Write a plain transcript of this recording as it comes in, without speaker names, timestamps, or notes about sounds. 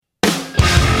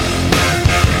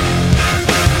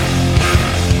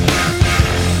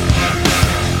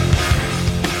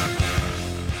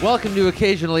Welcome to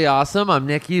Occasionally Awesome. I'm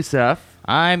Nick Youssef.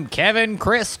 I'm Kevin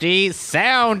Christie,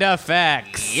 sound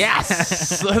effects.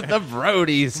 Yes, the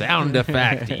Brody sound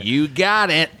effect. You got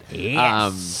it.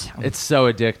 Yes. It's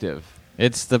so addictive.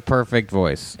 It's the perfect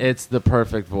voice. It's the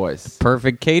perfect voice.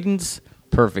 Perfect cadence,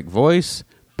 perfect voice,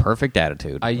 perfect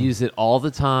attitude. I use it all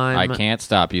the time. I can't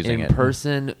stop using in it.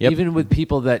 person, Yep. even with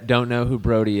people that don't know who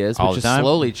Brody is, All which the is time.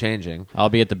 slowly changing. I'll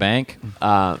be at the bank.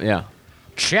 Yeah.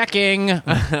 Checking.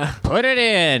 Put it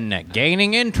in.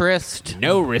 Gaining interest.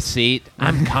 No receipt.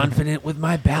 I'm confident with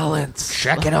my balance.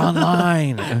 Check it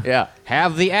online. Yeah.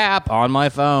 Have the app on my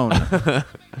phone.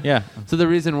 Yeah. So the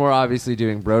reason we're obviously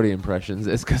doing Brody impressions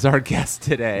is because our guest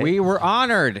today. We were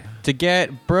honored to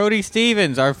get Brody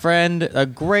Stevens, our friend,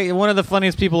 one of the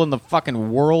funniest people in the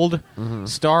fucking world,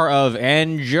 star of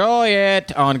Enjoy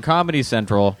It on Comedy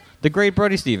Central, the great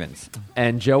Brody Stevens.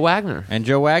 And Joe Wagner.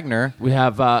 We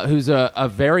have who's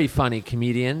a very funny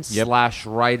comedian slash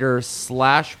writer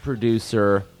slash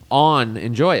producer on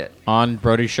Enjoy It. On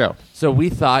Brody's show. So we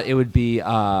thought it would be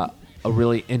a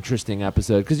really interesting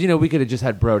episode because, we could have just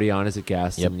had Brody on as a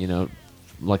guest and,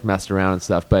 like messed around and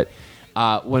stuff. But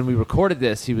when we recorded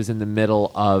this, he was in the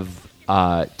middle of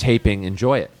taping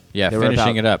Enjoy It. Yeah,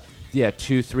 finishing it up. Yeah,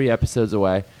 2-3 episodes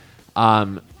away.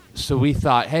 So we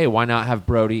thought, hey, why not have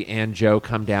Brody and Joe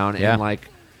come down and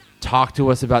talk to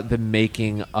us about the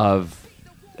making of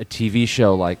a TV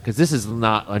show, because this is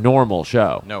not a normal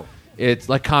show. No. It's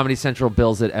like Comedy Central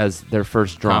bills it as their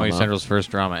first drama. Comedy Central's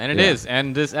first drama. And it is.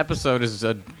 And this episode is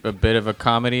a bit of a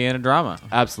comedy and a drama.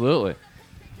 Absolutely.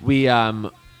 We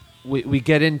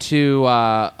get into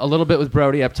a little bit with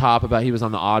Brody up top about he was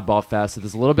on the Oddball Fest. So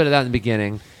there's a little bit of that in the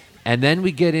beginning. And then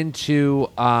we get into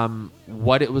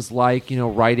what it was like,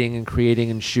 writing and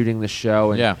creating and shooting the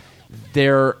show. And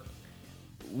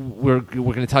we're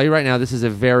going to tell you right now, this is a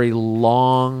very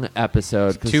long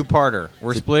episode. Two-parter.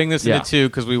 We're splitting this into two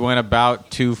because we went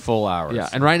about 2 full hours. Yeah,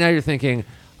 and right now you're thinking,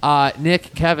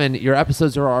 Nick, Kevin, your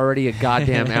episodes are already a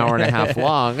goddamn hour and a half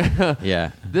long.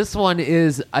 Yeah. This one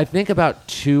is, I think, about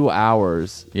 2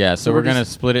 hours. Yeah, so we're going to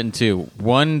split it in two.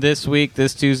 One this week,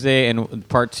 this Tuesday, and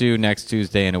part 2 next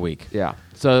Tuesday in a week. Yeah.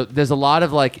 So there's a lot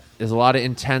of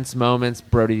intense moments.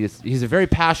 Brody he's a very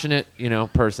passionate,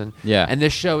 person. Yeah. And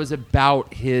this show is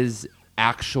about his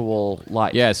actual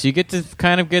life. Yeah, so you get to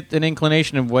kind of get an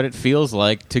inclination of what it feels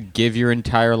like to give your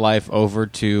entire life over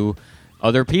to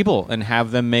other people and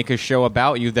have them make a show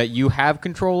about you that you have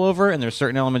control over, and there's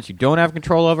certain elements you don't have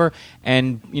control over,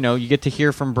 and you get to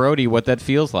hear from Brody what that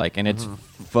feels like, and it's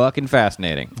fucking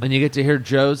fascinating. And you get to hear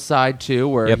Joe's side too,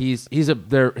 where him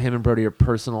and Brody are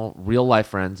personal, real life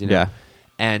friends. Yeah.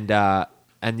 And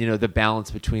the balance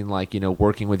between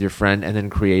working with your friend and then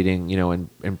creating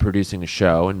and producing a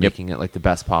show and making it like the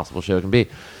best possible show it can be.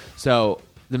 So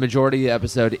the majority of the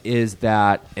episode is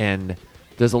that, and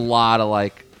there's a lot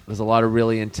of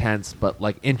really intense but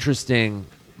interesting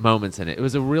moments in it. It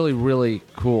was a really, really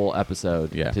cool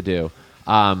episode to do.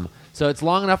 So it's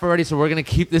long enough already, so we're going to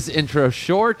keep this intro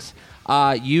short.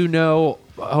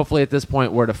 Hopefully at this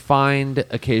point, where to find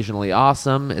Occasionally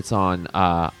Awesome. It's on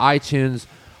iTunes.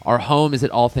 Our home is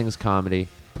at All Things Comedy,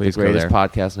 Please the greatest go there.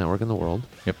 podcast network in the world.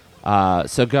 Yep.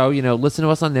 So go, listen to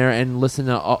us on there and listen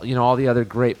to all the other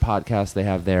great podcasts they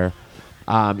have there.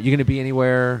 You're going to be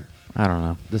anywhere... I don't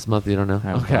know. This month, you don't know? I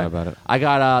haven't thought about it. I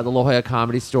got the La Jolla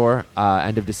Comedy Store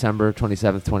end of December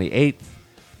 27th,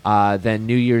 28th. Then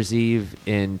New Year's Eve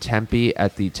in Tempe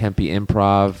at the Tempe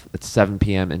Improv at 7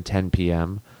 p.m. and 10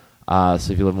 p.m.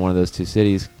 So if you live in one of those two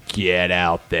cities, get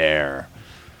out there.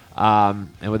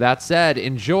 And with that said,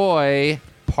 enjoy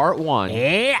part 1.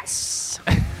 Yes!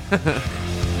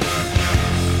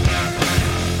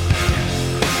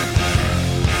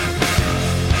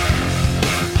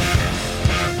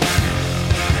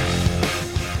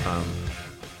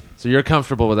 So you're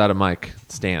comfortable without a mic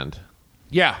stand,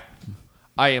 Yeah,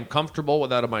 I am comfortable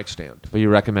without a mic stand. but you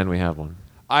recommend we have one.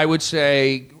 I would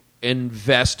say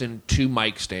invest in 2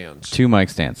 mic stands. 2 mic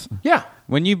stands. Yeah.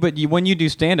 When you do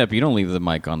stand-up, you don't leave the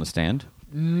mic on the stand.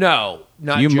 No,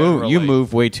 not You generally.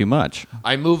 move way too much.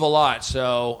 I move a lot,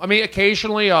 so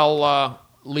occasionally I'll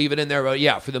leave it in there, but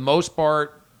yeah, for the most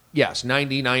part, yes,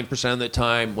 99% of the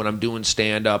time when I'm doing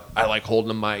stand-up, I like holding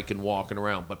the mic and walking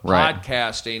around. But Right.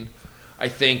 podcasting, I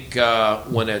think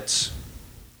when it's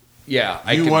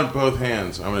You want both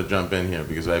hands. I'm going to jump in here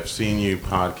because I've seen you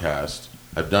podcast.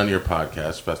 I've done your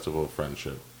podcast, Festival of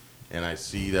Friendship, and I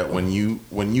see that when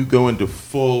you go into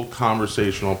full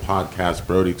conversational podcast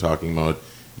Brody talking mode,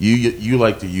 you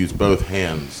like to use both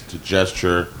hands to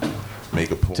gesture,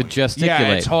 make a point. To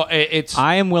gesticulate. Yeah, it's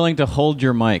I am willing to hold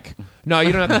your mic. No,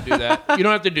 you don't have to do that. You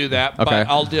don't have to do that. Okay. But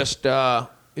I'll just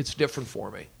It's different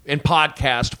for me in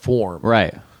podcast form.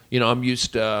 Right. I'm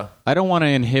used to. I don't want to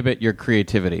inhibit your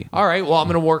creativity. All right. Well, I'm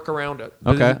going to work around it.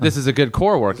 Okay. This is a good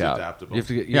core workout. adaptable. You have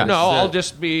to get, Yeah. No, I'll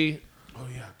just be. Oh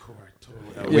yeah, core.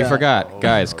 Totally. We forgot,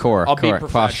 guys. Core. I'll be core,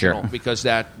 professional posture. because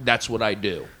that's what I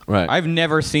do. right. I've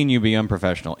never seen you be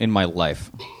unprofessional in my life.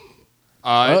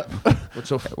 What's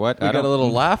so? What? I got a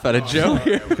little laugh out of Joe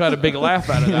here. Got a big laugh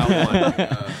out of that one.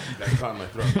 Got caught in my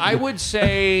throat. I would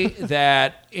say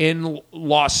that in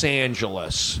Los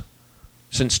Angeles,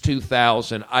 since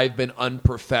 2000, I've been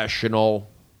unprofessional.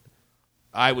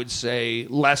 I would say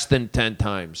less than 10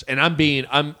 times, and I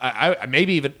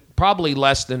maybe even probably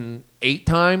less than 8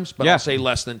 times, but Yeah. I'll say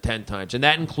less than 10 times, and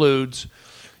that includes,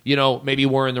 maybe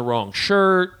wearing the wrong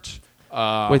shirt.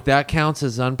 Wait, that counts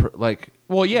as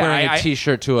Well, yeah, wearing a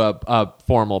T-shirt to a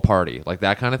formal party, like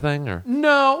that kind of thing, or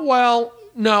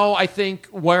No, I think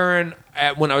when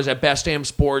I was at Best Damn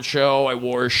Sports Show, I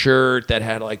wore a shirt that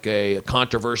had like a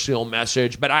controversial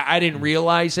message, but I didn't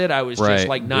realize it. I was just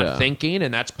Right, not thinking,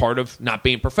 and that's part of not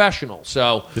being professional.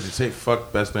 So Did it say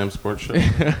 "fuck Best Damn Sports Show"?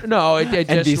 no, it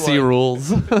just NBC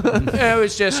rules. It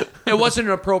was just it wasn't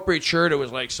an appropriate shirt. It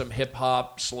was like some hip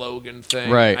hop slogan thing.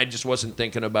 Right. I just wasn't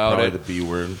thinking about Probably it. the B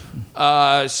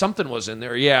word. Something was in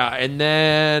there, yeah, and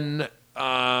then.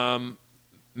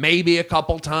 Maybe a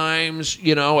couple times,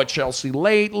 at Chelsea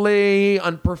lately,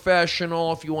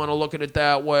 unprofessional, if you want to look at it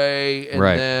that way. And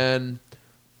Right. then,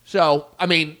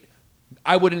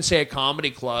 I wouldn't say at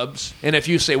comedy clubs. And if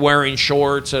you say wearing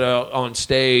shorts on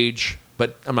stage,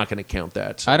 but I'm not going to count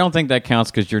that. So. I don't think that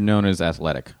counts because you're known as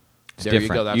athletic. It's There you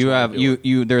different. go, that's You what I have do.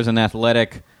 you. There's an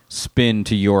athletic spin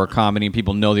to your comedy.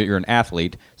 People know that you're an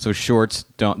athlete, so shorts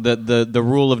don't. The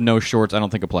rule of no shorts, I don't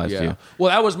think applies to you. Well,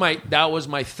 that was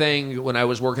my thing when I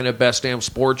was working at Best Damn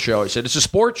Sports Show. I said it's a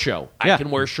sports show. Yeah. I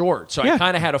can wear shorts. So Yeah. I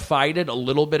kind of had to fight it a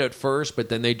little bit at first, but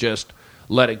then they just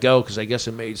let it go because I guess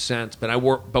it made sense. But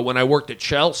when I worked at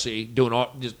Chelsea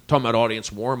just talking about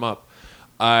audience warm up,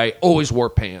 I always wore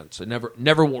pants. I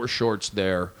never wore shorts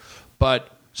there, but.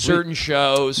 Certain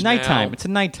shows Nighttime. now- It's a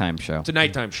nighttime show. It's a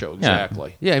nighttime show,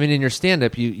 exactly. Yeah, I mean, in your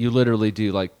stand-up, you literally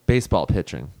do like baseball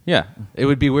pitching. Yeah. It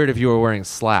would be weird if you were wearing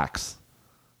slacks.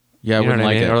 Yeah, I You know wouldn't what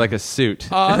I like mean? it. Or like a suit.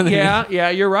 Yeah,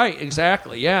 you're right.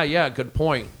 Exactly. Yeah, good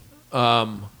point.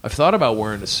 I've thought about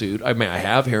wearing a suit. I mean, I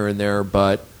have here and there,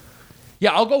 but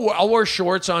yeah, I'll wear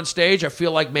shorts on stage. I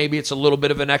feel like maybe it's a little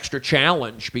bit of an extra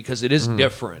challenge because it is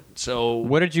different. So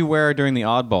What did you wear during the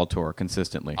Oddball tour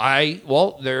consistently?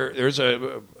 there's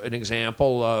an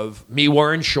example of me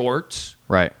wearing shorts,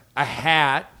 Right. a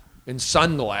hat, and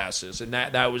sunglasses, and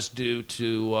that was due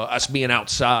to us being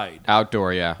outside.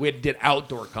 Outdoor, yeah. We did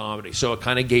outdoor comedy, so it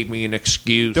kind of gave me an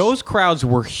excuse. Those crowds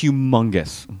were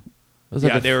humongous.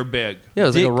 They were big. Yeah, it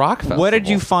was like a rock festival. What did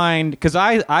you find? Because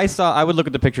I would look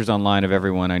at the pictures online of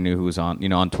everyone I knew who was on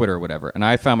Twitter or whatever, and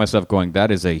I found myself going, that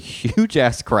is a huge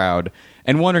ass crowd,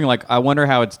 and wondering I wonder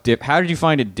how it's how did you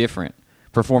find it different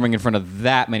performing in front of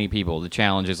that many people? The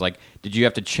challenge is did you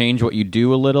have to change what you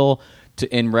do a little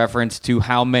in reference to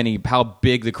how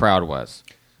big the crowd was?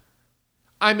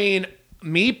 I mean,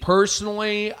 me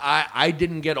personally, I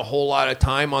didn't get a whole lot of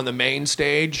time on the main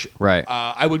stage. Right.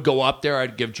 I would go up there.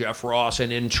 I'd give Jeff Ross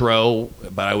an intro,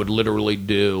 but I would literally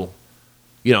do,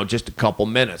 just a couple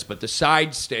minutes. But the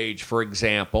side stage, for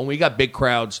example, we got big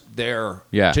crowds there,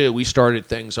 too. We started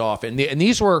things off. And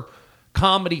these were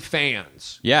comedy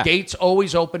fans. Yeah. Gates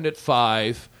always opened at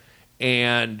 5,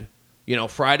 and,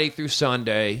 Friday through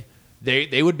Sunday,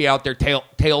 they would be out there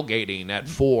tailgating at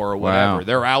 4 or whatever. Wow.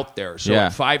 They're out there. So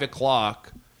at 5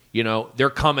 o'clock, they're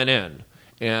coming in.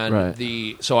 And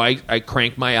Right. so I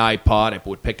cranked my iPod. I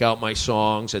would pick out my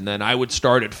songs, and then I would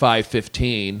start at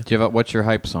 5:15. What's your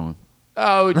hype song? Oh,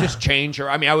 I would just change her.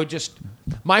 I mean,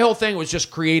 my whole thing was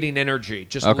just creating energy,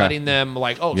 just letting them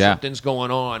something's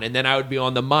going on. And then I would be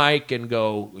on the mic and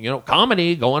go,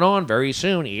 comedy going on very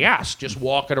soon. Yes, just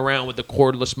walking around with the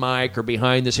cordless mic or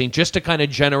behind the scene just to kind of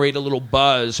generate a little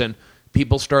buzz and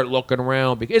people start looking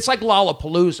around. It's like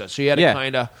Lollapalooza. So you had to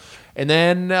kind of, and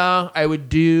then I would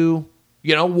do,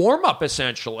 warm up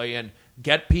essentially and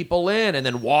get people in and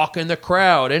then walk in the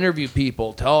crowd, interview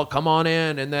people, come on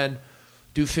in, and then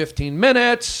do 15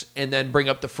 minutes and then bring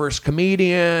up the first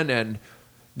comedian and,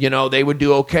 they would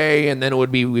do okay. And then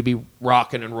we'd be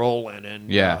rocking and rolling.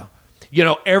 And,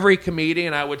 every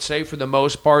comedian, I would say for the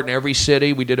most part in every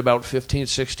city, we did about 15,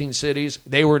 16 cities.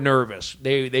 They were nervous.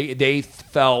 They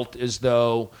felt as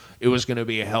though it was going to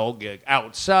be a hell gig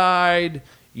outside,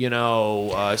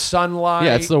 sunlight.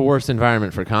 Yeah, it's the worst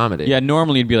environment for comedy. Yeah,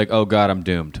 normally you'd be like, oh, God, I'm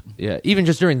doomed. Yeah, even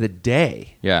just during the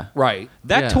day. Yeah. Right.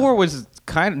 That tour was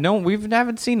we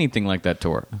haven't seen anything like that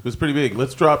tour. It was pretty big.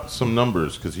 Let's drop some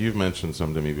numbers because you've mentioned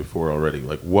some to me before already.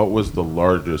 Like, what was the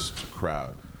largest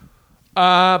crowd?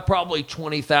 Probably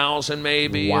 20,000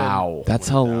 maybe. Wow. That's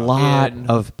a lot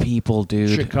of people,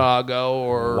 dude. Chicago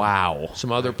or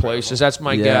some other places. That's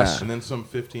my guess. And then some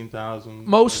 15,000.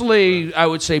 Mostly, I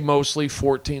would say mostly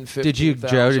 14, 15,000.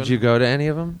 Joe, did you go to any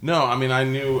of them? No, I mean, I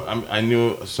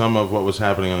knew some of what was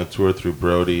happening on the tour through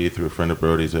Brody, through a friend of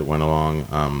Brody's that went along,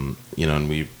 and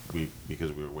we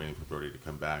because we were waiting for Brody to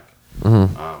come back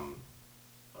on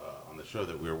the show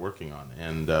that we were working on.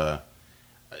 And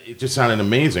it just sounded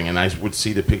amazing, and I would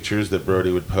see the pictures that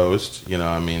Brody would post.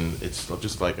 It's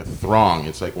just like a throng.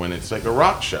 It's like when it's like a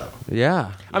rock show.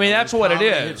 Yeah. I mean, that's what it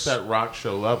is. It's that rock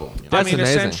show level. That's amazing.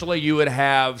 Essentially, you would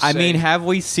have... have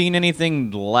we seen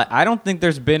anything... I don't think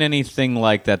there's been anything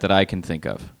like that I can think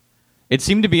of. It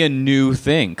seemed to be a new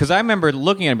thing. Because I remember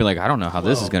looking at it and be like, I don't know how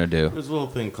this is going to do. There's a little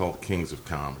thing called Kings of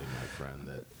Comedy, my friend.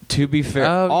 To be fair,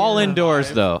 all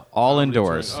indoors, though. All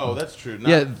indoors. Oh, that's true.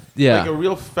 Yeah. Like a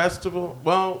real festival.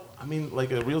 Well, I mean, like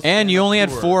a real. And you only had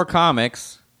tour. 4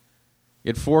 comics. You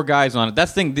had 4 guys on it.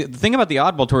 That's the thing about the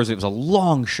Oddball tour is it was a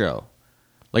long show.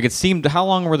 Like it seemed. How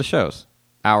long were the shows?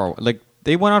 Hour. Like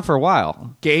they went on for a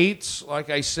while. Gates, like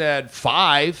I said,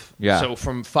 5. Yeah. So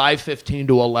from 5:15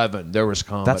 to 11, there was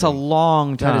comedy. That's a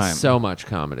long time. That is so much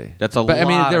comedy. That's a But I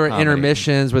mean, lot there of were comedy.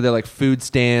 intermissions where they're like food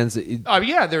stands. There's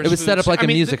It was set up like a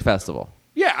music festival.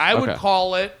 Yeah, I would Okay.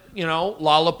 call it,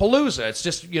 Lollapalooza. It's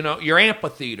just, your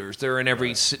amphitheaters. They're in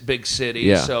every big city.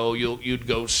 Yeah. So you'd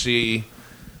go see,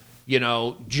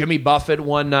 Jimmy Buffett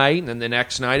one night, and then the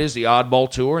next night is the Oddball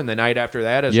Tour, and the night after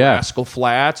that is Rascal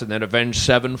Flatts, and then Avenged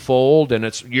Sevenfold, and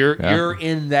it's you're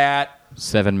in that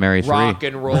 7 Mary 3. rock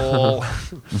and roll.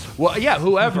 Well, yeah,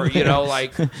 whoever,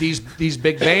 like these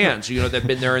big bands, that've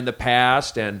been there in the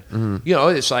past, and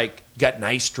it's like got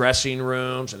nice dressing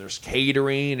rooms, and there's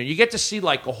catering, and you get to see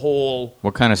like a whole.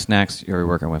 What kind of snacks are we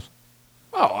working with?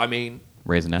 Oh, I mean,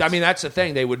 Raisinets. I mean, that's the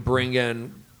thing. They would bring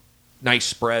in nice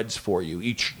spreads for you.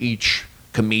 Each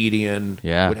comedian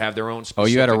would have their own. Oh,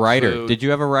 you had a specific writer. food. Did you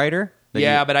have a writer?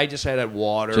 Yeah, but I just had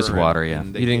water. Just water, yeah.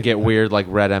 and You didn't get weird like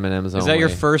red M&Ms. Is that your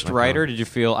first writer? Did you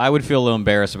feel? I would feel a little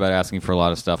embarrassed about asking for a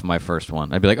lot of stuff. My first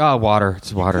one, I'd be like, "Oh, water.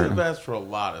 It's You water." could have asked for a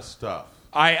lot of stuff.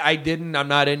 I didn't. I'm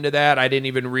not into that. I didn't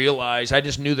even realize. I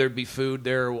just knew there'd be food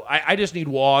there. I just need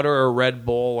water or Red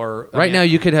Bull or. Right now,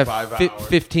 you could have 5 hours.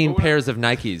 15 But what pairs of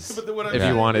Nikes But what I'm if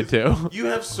saying you wanted is, to. You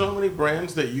have so many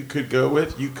brands that you could go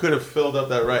with. You could have filled up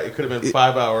that right. It could have been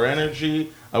 5 Hour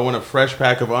Energy. I want a fresh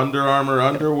pack of Under Armour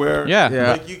underwear.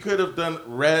 Yeah. Like you could have done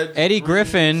red. Eddie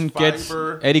greens,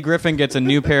 Griffin gets a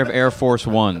new pair of Air Force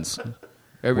Ones.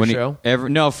 Every show?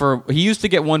 He used to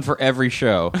get one for every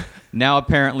show. Now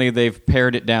apparently they've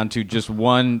pared it down to just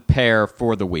one pair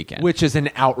for the weekend. Which is an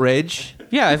outrage.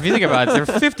 Yeah, if you think about it, they're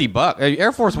 $50.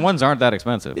 Air Force Ones aren't that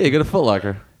expensive. Yeah, you go to Foot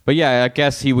Locker. But yeah, I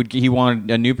guess he wanted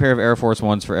a new pair of Air Force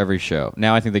Ones for every show.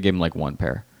 Now I think they gave him like one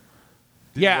pair.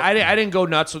 Yeah, I didn't go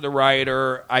nuts with the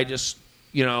writer. I just,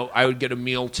 I would get a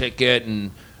meal ticket,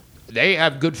 and they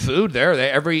have good food there.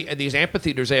 These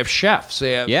amphitheaters, they have chefs.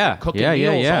 They have cooking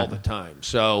meals all the time.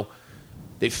 So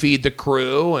they feed the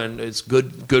crew, and it's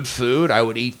good food. I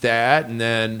would eat that, and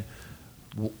then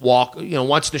walk.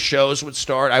 Once the shows would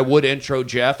start, I would intro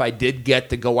Jeff. I did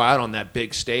get to go out on that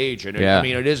big stage, and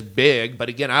it is big. But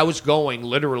again, I was going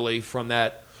literally from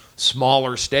that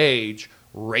smaller stage.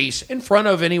 Race in front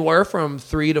of anywhere from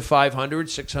 300 to 500,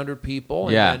 600 people,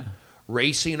 and then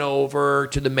racing over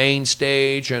to the main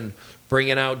stage and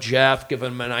bringing out Jeff,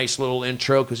 giving him a nice little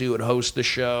intro because he would host the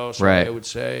show. So I would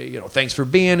say, thanks for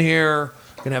being here.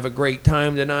 Gonna have a great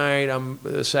time tonight.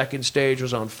 The second stage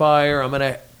was on fire. I'm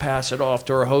gonna pass it off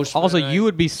to our host. Also, you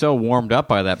would be so warmed up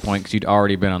by that point because you'd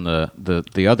already been on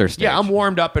the other stage. Yeah, I'm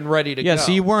warmed up and ready to go. Yeah,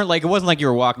 so you weren't like it wasn't like you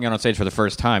were walking out on stage for the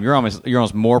first time. You're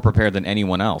almost more prepared than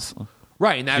anyone else.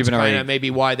 Right, and that's kind of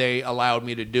maybe why they allowed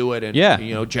me to do it.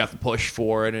 And Jeff pushed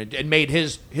for it, and it made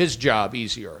his job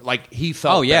easier. Like he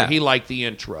felt that he liked the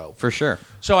intro for sure.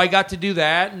 So I got to do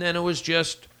that, and then it was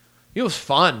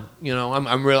fun.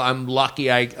 I'm lucky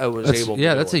I was able to.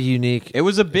 Yeah, that's a unique. It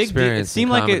was a big deal. It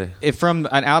seemed like it from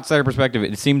an outsider perspective.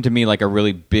 It seemed to me like a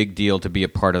really big deal to be a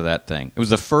part of that thing. It was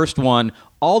the first one.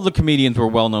 All the comedians were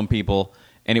well-known people,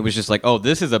 and it was just like, oh,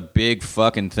 this is a big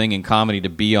fucking thing in comedy to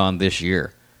be on this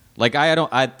year. Like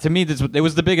to me, it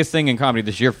was the biggest thing in comedy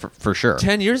this year for sure.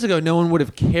 10 years ago, no one would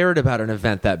have cared about an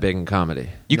event that big in comedy.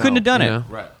 You couldn't have done it.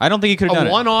 Right. I don't think you could have done it.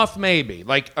 A one-off maybe,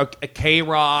 like a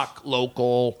K-Rock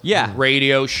local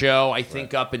radio show. I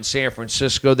think up in San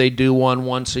Francisco they do one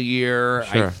once a year.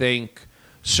 Sure. I think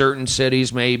certain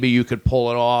cities maybe you could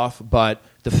pull it off, but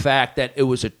the fact that it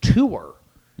was a tour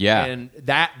Yeah. And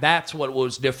that's what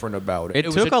was different about it.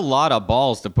 It took a lot of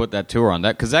balls to put that tour on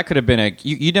that, because that could have been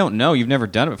you don't know, you've never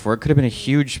done it before. It could have been a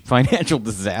huge financial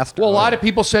disaster. Well, a lot of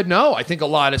people said no. I think a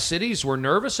lot of cities were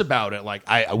nervous about it. Like,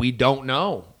 we don't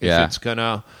know if it's going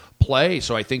to play.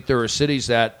 So I think there are cities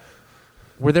that...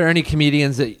 Were there any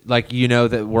comedians that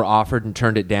that were offered and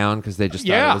turned it down because they just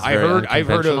thought it was very I've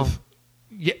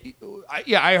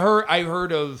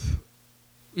heard of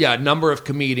a number of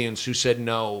comedians who said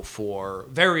no for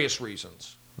various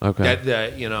reasons. Okay.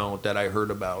 That I heard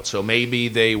about. So maybe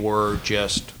they were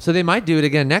just... So they might do it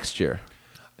again next year.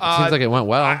 It seems like it went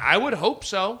well. I would hope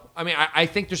so. I mean, I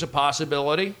think there's a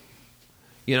possibility.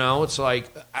 It's like...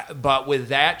 But with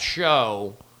that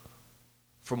show,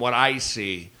 from what I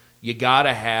see, you got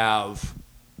to have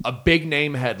a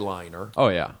big-name headliner. Oh,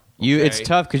 yeah. Okay. It's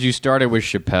tough because you started with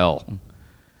Chappelle.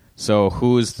 So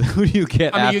who do you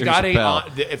get after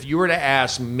Chappelle? If you were to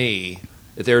ask me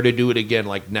if they were to do it again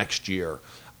like next year,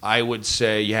 I would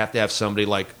say you have to have somebody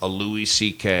like a Louis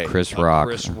C.K., Chris Rock,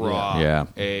 a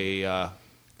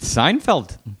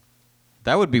Seinfeld.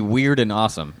 That would be weird and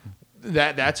awesome.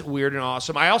 That's weird and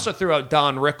awesome. I also threw out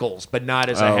Don Rickles, but not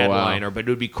as a headliner. Wow. But it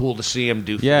would be cool to see him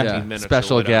do 15 minutes.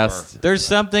 Special guest. There's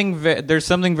something very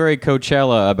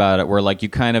Coachella about it, where like you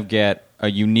kind of get a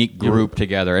unique group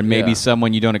together, and maybe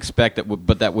someone you don't expect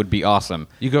but that would be awesome.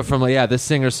 You go from the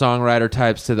singer-songwriter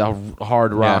types to the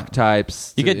hard rock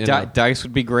types. You get Dice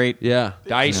would be great. Yeah,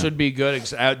 Dice would be good.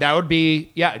 That would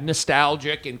be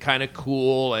nostalgic and kind of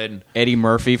cool. And Eddie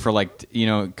Murphy for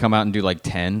come out and do like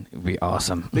 10. It would be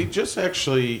awesome. They just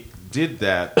actually did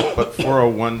that, but for a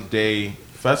one-day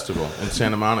festival in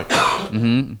Santa Monica.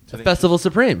 Mm-hmm. Festival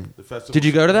Supreme. Did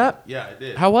you go to that? Yeah, I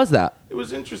did. How was that? It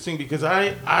was interesting because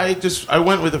I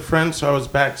went with a friend, so I was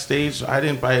backstage. So I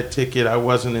didn't buy a ticket. I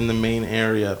wasn't in the main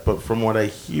area. But from what I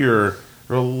hear,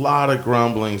 there are a lot of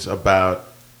grumblings about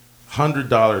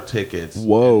 $100 tickets.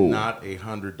 Whoa. And not a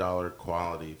 $100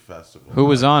 quality festival. Who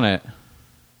was on it?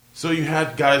 So you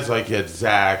had guys like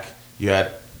Zach,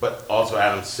 but also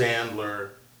Adam Sandler.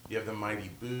 You have the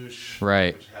Mighty Boosh.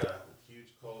 Right. Which had a huge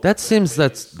cult. That seems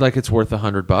like it's worth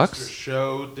 $100. Mr.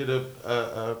 Show did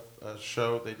a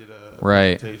show. They did a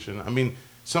presentation. I mean,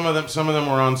 some of them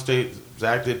were on stage.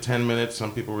 Zach did 10 minutes.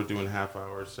 Some people were doing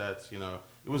half-hour sets.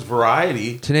 It was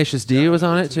variety. Tenacious D was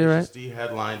on it too, right? Tenacious D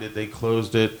headlined it. They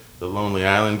closed it. The Lonely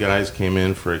Island guys came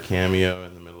in for a cameo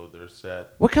in the middle of their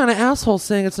set. What kind of asshole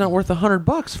saying it's not worth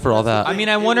 $100 for all that? I mean,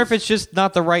 I wonder if it's just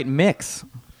not the right mix.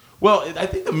 Well, I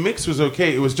think the mix was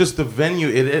okay. It was just the venue.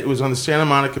 It was on the Santa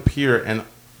Monica Pier, and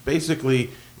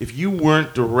basically, if you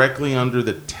weren't directly under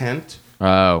the tent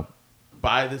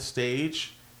by the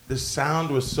stage, the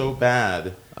sound was so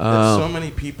bad that so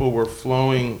many people were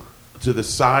flowing to the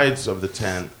sides of the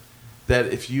tent that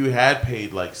if you had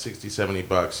paid like $60,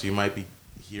 $70, you might be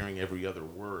hearing every other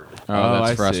word.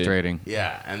 That's frustrating. See.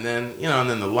 Yeah, and then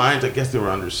the lines. I guess they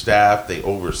were understaffed. They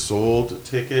oversold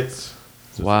tickets.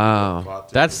 Wow.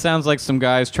 That sounds like some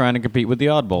guys trying to compete with the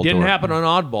Oddball Didn't tour. happen on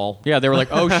Oddball. Yeah, they were like,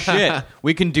 oh shit,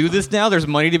 we can do this now? There's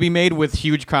money to be made with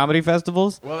huge comedy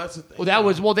festivals? Well, that's the thing.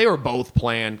 They were both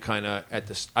planned kind of at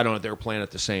this. I don't know if they were planned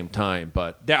at the same time,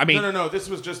 but No. This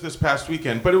was just this past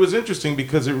weekend. But it was interesting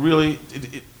because it really,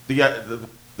 the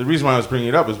reason why I was bringing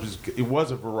it up is because it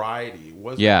was a variety. It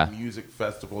wasn't a music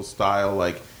festival style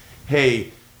like,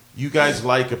 hey, you guys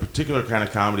like a particular kind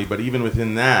of comedy, but even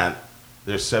within that,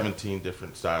 there's 17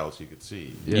 different styles you could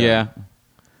see. Yeah.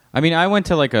 I mean, I went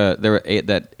to that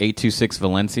 826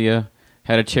 Valencia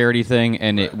had a charity thing,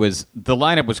 and it was, the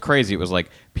lineup was crazy. It was like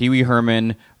Pee Wee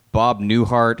Herman, Bob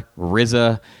Newhart,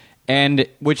 RZA, and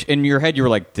which in your head you were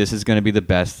like, this is going to be the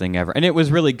best thing ever. And it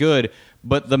was really good,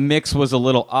 but the mix was a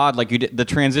little odd. Like the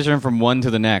transition from one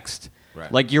to the next. Right.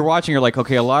 Like you're watching, you're like,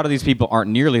 okay, a lot of these people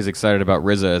aren't nearly as excited about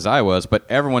RZA as I was, but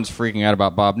everyone's freaking out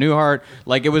about Bob Newhart.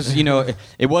 Like it was,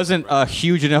 it wasn't a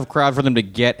huge enough crowd for them to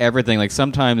get everything. Like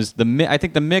sometimes I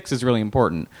think the mix is really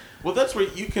important. Well, that's where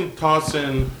you can toss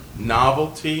in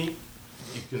novelty.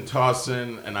 You can toss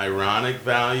in an ironic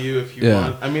value if you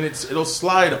want. I mean, it'll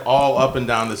slide all up and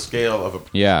down the scale of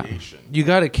appreciation. You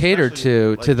got to cater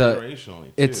to the.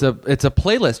 It's a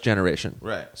playlist generation,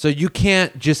 right? So you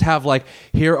can't just have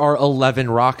here are 11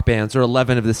 rock bands or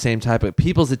 11 of the same type. Of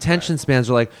people's attention spans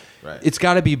are it's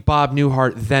got to be Bob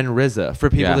Newhart then RZA for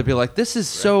people to be like, this is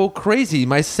so crazy.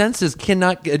 My senses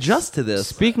cannot adjust to this.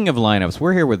 Speaking of lineups,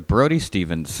 we're here with Brody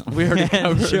Stevens. We already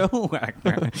covered Joe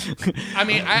Wagner. I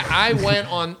mean, I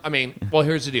went on. I mean, well,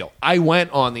 here's the deal. I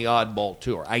went on the Oddball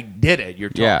tour. I did it. You're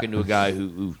talking to a guy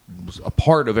who was a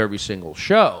part of every single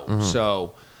show. Mm-hmm.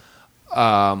 So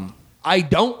I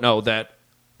don't know that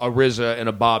a RZA and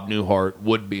a Bob Newhart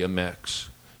would be a mix.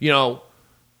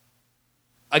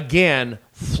 again,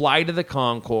 Flight of the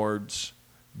Conchords,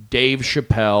 Dave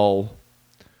Chappelle.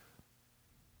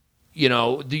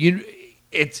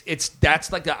 It's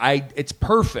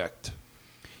perfect.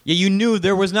 Yeah, you knew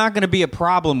there was not going to be a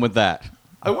problem with that.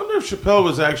 I wonder if Chappelle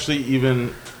was actually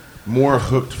even more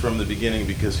hooked from the beginning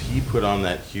because he put on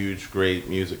that huge, great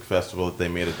music festival that they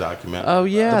made a documentary. Oh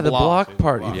yeah, the block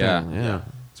party. Yeah. Yeah.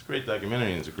 It's a great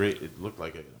documentary. And it looked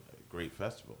like a great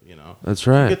festival. That's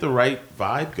right. You get the right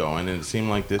vibe going, and it seemed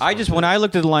like this. When I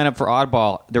looked at the lineup for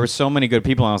Oddball, there were so many good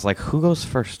people, and I was like, who goes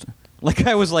first? Like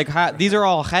I was like, these are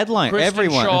all headline. Kristen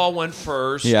Everyone. Shaw went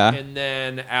first, Yeah. and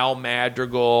then Al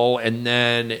Madrigal, and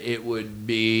then it would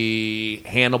be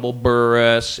Hannibal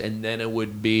Buress, and then it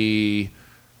would be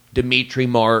Dimitri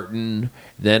Martin,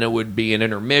 then it would be an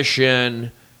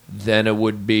intermission, then it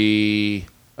would be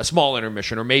a small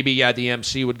intermission, or maybe the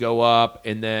MC would go up,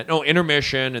 and then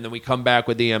intermission, and then we come back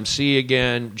with the MC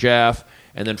again, Jeff,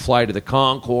 and then Flight of the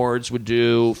Conchords would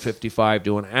do 55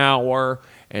 to an hour.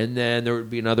 And then there would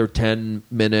be another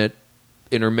 10-minute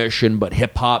intermission, but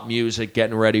hip-hop music,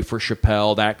 getting ready for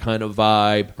Chappelle, that kind of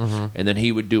vibe. Mm-hmm. And then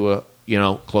he would do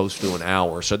close to an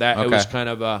hour. So that it was kind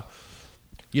of a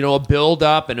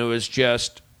build-up, and it was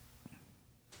just...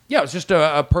 Yeah, it was just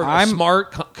a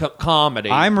smart comedy.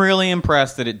 I'm really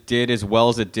impressed that it did as well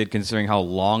as it did, considering how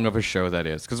long of a show that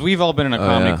is. Because we've all been in a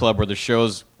comedy club where the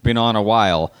show's been on a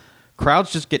while.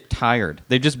 Crowds just get tired.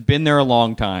 They've just been there a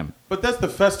long time. But that's the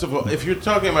festival. If you're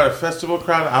talking about a festival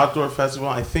crowd, outdoor festival,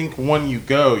 I think when you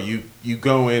go, you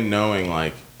go in knowing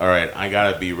like, all right, I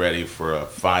got to be ready for a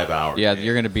 5-hour Yeah, day.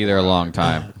 you're going to be there a long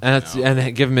time. And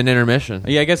give them an intermission.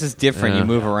 Yeah, I guess it's different. You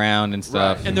move around and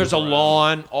stuff. Right. And there's a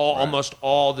lawn. Almost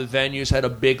all the venues had a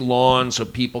big lawn, so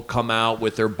people come out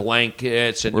with their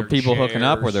blankets and Were their people chairs. hooking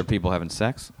up? Were there people having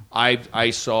sex?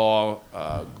 I saw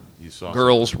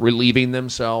girls relieving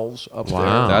themselves up there.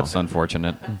 That's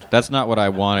unfortunate. That's not what I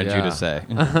wanted you to say.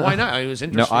 Why not? It was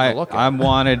interesting to look at. I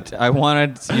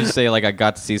wanted you to say like I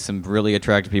got to see some really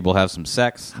attractive people have some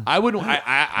sex. I would.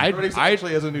 Brody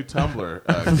actually has a new Tumblr.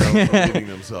 Girls relieving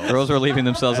themselves. Girls were leaving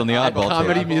themselves on the oddball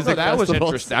Comedy table. music. That was festivals.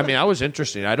 interesting. I mean, I was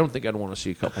interesting. I don't think I'd want to see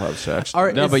a couple have sex.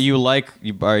 No, but are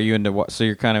you into? So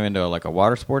you're kind of into like a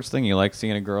water sports thing? You like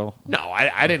seeing a girl? No,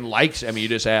 I didn't like. I mean, you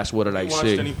just asked what did I Have you see.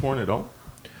 watched any porn at all?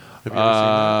 Have you ever seen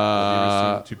that? Have you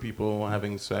ever seen two people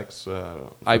having sex?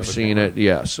 I've seen it.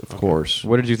 Yes, of course.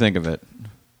 What did you think of it?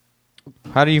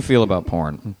 How do you feel about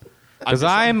porn? Because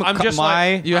I'm just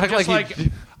like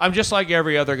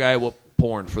every other guy with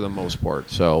porn for the most part.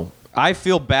 So I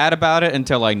feel bad about it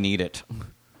until I need it.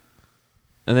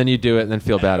 And then you do it and then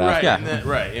feel bad after. Yeah.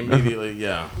 Right, immediately,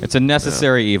 yeah. It's a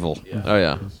necessary evil. Yeah. Oh,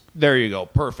 yeah. there you go.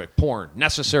 Perfect. Porn.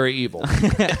 Necessary evil.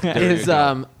 Is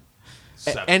is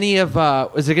there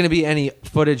going to be any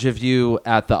footage of you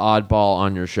at the Oddball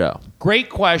on your show?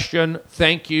 Great question.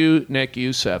 Thank you, Nick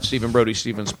Youssef. Stephen Brody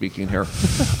Stevens speaking here.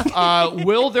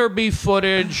 Will there be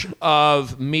footage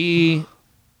of me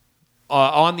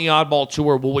on the Oddball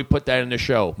tour? Will we put that in the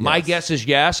show? Yes. My guess is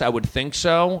yes. I would think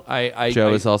so.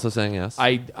 Joe is also saying yes.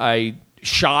 I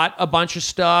shot a bunch of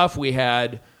stuff. We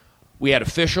had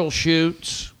official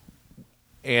shoots.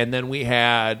 And then we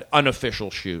had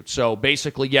unofficial shoots. So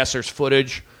basically, yes, there's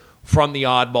footage from the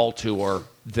Oddball tour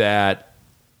that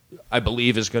I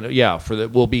believe is going to,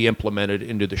 will be implemented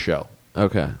into the show.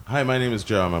 Okay. Hi, my name is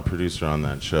Joe. I'm a producer on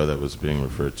that show that was being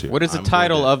referred to. What is the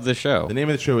title of the show? The name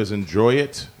of the show is Enjoy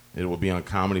It. It will be on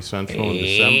Comedy Central in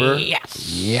December.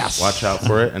 Yes. Watch out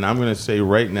for it. And I'm going to say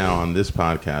right now on this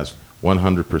podcast,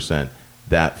 100%,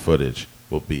 that footage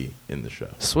will be in the show.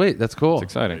 Sweet, that's cool. It's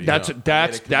exciting. That's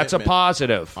a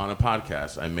positive. On a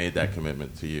podcast, I made that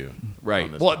commitment to you. Right.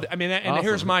 Well, I mean, and awesome.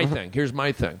 Here's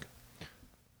my thing.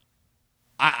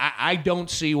 I don't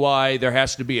see why there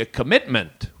has to be a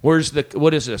commitment. What is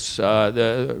this?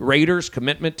 The Raiders'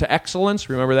 commitment to excellence.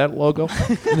 Remember that logo?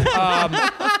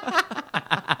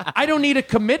 I don't need a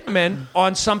commitment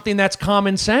on something that's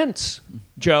common sense,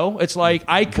 Joe. It's like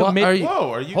I commit. Are you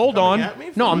hold coming on. at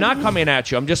me No, I'm not coming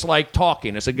at you. I'm just like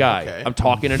talking as a guy. Okay. I'm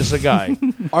talking as a guy.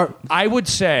 I would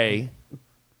say,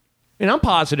 and I'm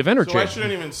positive energy. So I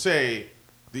shouldn't even say,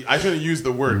 I shouldn't use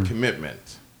the word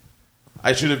commitment.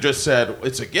 I should have just said,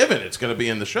 it's a given. It's going to be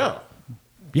in the show.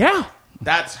 Yeah.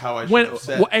 That's how I should have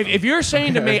said. If you're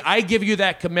saying to me, I give you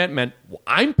that commitment,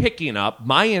 I'm picking up,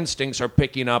 my instincts are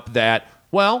picking up that,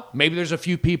 well, maybe there's a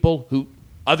few people who,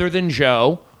 other than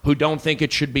Joe, who don't think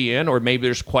it should be in, or maybe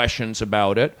there's questions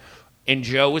about it. And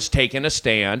Joe is taking a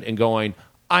stand and going,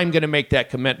 I'm going to make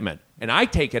that commitment. And I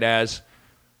take it as,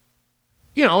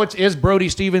 is Brody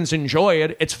Stevens enjoy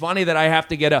it? It's funny that I have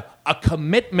to get a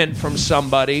commitment from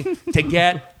somebody to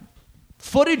get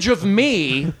footage of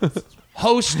me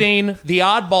hosting the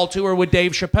Oddball Tour with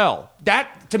Dave Chappelle.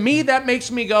 That, to me, that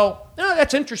makes me go, oh,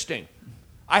 that's interesting.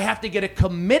 I have to get a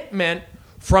commitment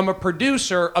from a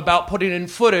producer about putting in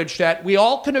footage that we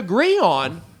all can agree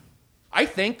on, I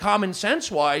think, common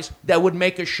sense-wise, that would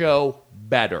make a show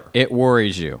better. It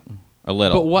worries you a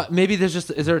little. But what? Maybe is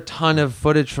there a ton of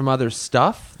footage from other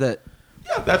stuff that?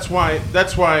 Yeah, that's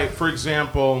why. For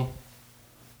example,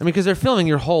 I mean, because they're filming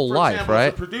your whole life, example, right?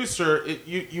 As a producer,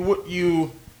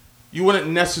 you wouldn't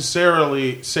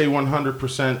necessarily say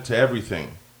 100% to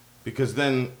everything, because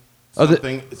then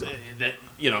something that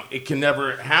it can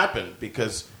never happen,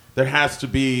 because there have to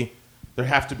be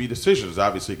decisions,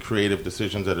 obviously creative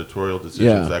decisions, editorial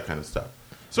decisions, that kind of stuff.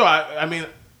 So I mean,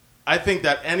 I think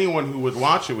that anyone who would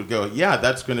watch it would go, yeah,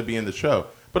 that's going to be in the show.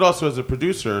 But also as a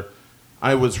producer,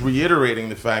 I was reiterating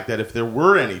the fact that if there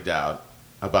were any doubt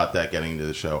about that getting into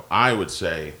the show, I would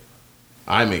say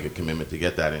I make a commitment to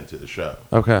get that into the show.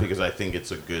 Okay. Because I think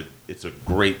it's a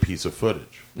great piece of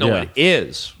footage. No, it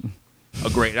is a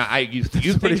great. You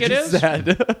think it is?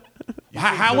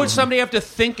 How would somebody have to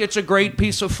think it's a great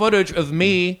piece of footage of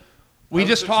me? We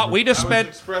just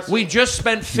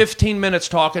spent 15 minutes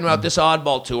talking about this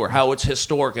Oddball Tour, how it's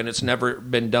historic and it's never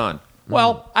been done.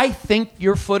 Well, I think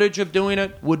your footage of doing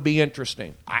it would be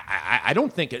interesting. I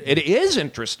don't think it is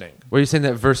interesting. Were you saying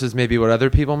that versus maybe what other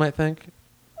people might think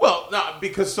Well, no,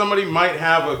 because somebody might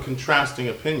have a contrasting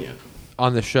opinion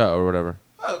on the show or whatever?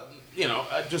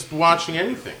 Just watching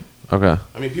anything. Okay.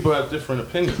 I mean, people have different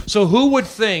opinions. So who would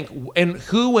think, and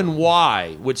who and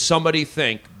why would somebody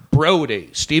think Brody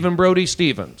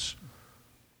Stevens,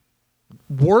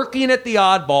 working at the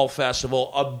Oddball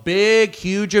Festival, a big,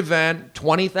 huge event,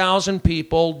 20,000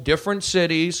 people, different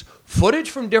cities, footage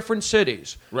from different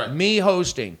cities, right. Me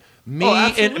hosting,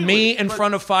 me in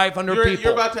front of 500 people.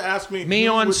 You're about to ask me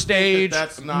on stage,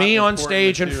 me on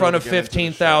stage in front of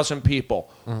 15,000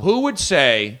 people. Mm-hmm. Who would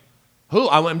say?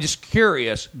 I'm just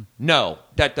curious. No,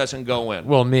 that doesn't go in.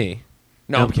 Well, me.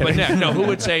 No, I'm kidding. No, who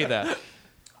would say that?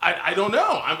 I don't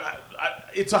know.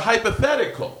 It's a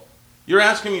hypothetical. You're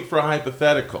asking me for a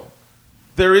hypothetical.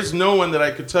 There is no one that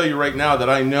I could tell you right now that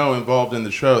I know involved in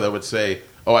the show that would say,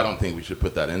 oh, I don't think we should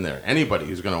put that in there. Anybody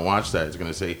who's going to watch that is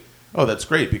going to say, oh, that's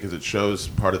great, because it shows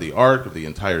part of the arc of the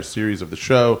entire series of the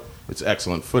show. It's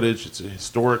excellent footage. It's a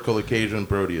historical occasion.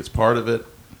 Brody is part of it.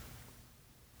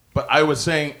 But I was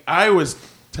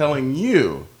telling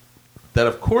you that,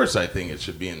 of course, I think it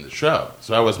should be in the show.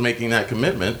 So I was making that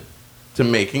commitment to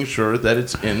making sure that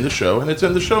it's in the show, and it's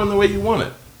in the show in the way you want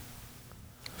it.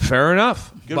 Fair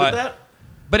enough. Good with that?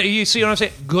 But you see what I'm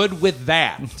saying? Good with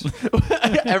that.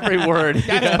 Every word.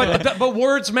 But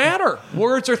words matter.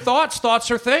 Words are thoughts.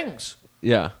 Thoughts are things.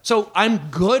 Yeah. So I'm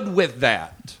good with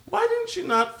that. Why didn't you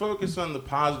not focus on the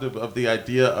positive of the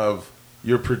idea of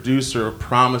your producer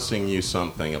promising you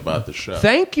something about the show?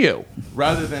 Thank you.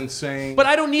 Rather than saying... But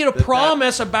I don't need a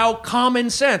promise about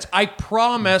common sense. I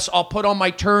promise I'll put on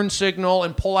my turn signal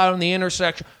and pull out in the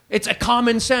intersection. It's a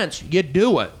common sense. You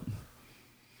do it.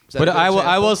 But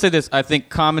I will say this. I think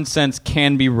common sense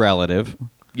can be relative.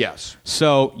 Yes.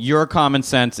 So your common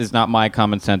sense is not my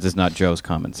common sense, is not Joe's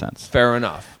common sense. Fair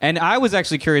enough. And I was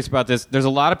actually curious about this. There's a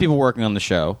lot of people working on the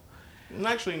show.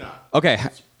 Actually not. Okay.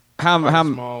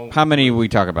 How many we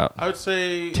talk about? I would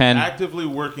say 10. Actively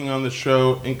working on the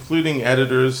show, including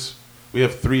editors. We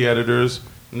have 3 editors,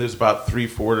 and there's about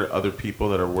 3-4 other people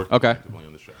that are working actively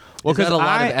on the show. Well, because a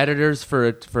lot of editors for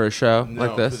a show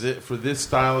like this? For this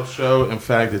style of show, in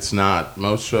fact, it's not.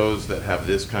 Most shows that have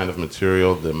this kind of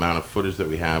material, the amount of footage that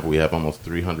we have almost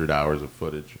 300 hours of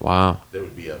footage. Wow. There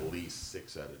would be at least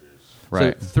 6 editors.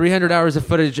 Right. So 300 hours of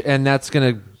footage, and that's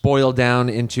going to boil down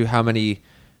into how many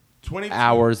 22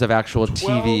 hours of actual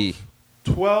TV?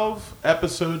 12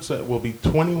 episodes that will be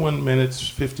 21 minutes,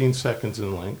 15 seconds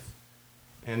in length.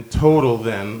 And total,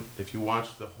 then, if you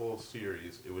watch the whole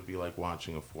series, it would be like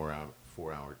watching a 4-hour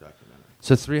documentary.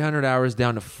 So 300 hours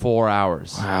down to 4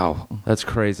 hours. Wow. That's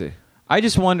crazy. I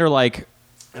just wonder, like...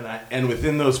 And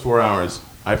within those 4 hours,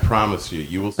 I promise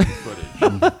you will see footage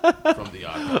from the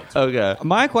audience. Okay.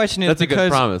 My question is, that's a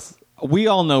good promise. We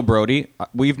all know Brody.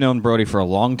 We've known Brody for a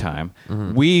long time.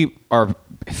 Mm-hmm. We are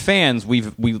fans. We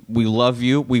love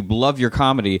you. We love your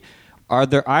comedy.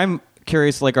 I'm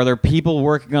curious, like, are there people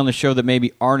working on the show that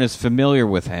maybe aren't as familiar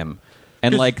with him?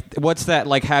 And, like, what's that?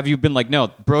 Like, have you been like,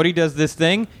 no, Brody does this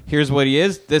thing. Here's what he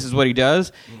is. This is what he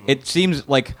does. Mm-hmm. It seems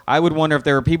like I would wonder if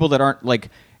there are people that aren't, like,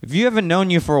 if you haven't known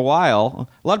you for a while,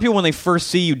 a lot of people, when they first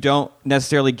see you, don't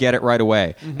necessarily get it right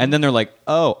away. Mm-hmm. And then they're like,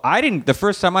 oh, the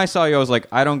first time I saw you, I was like,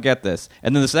 I don't get this.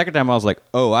 And then the second time I was like,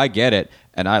 oh, I get it,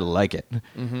 and I like it.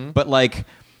 Mm-hmm. But, like,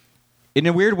 in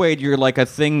a weird way, you're like a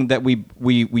thing that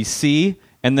we see,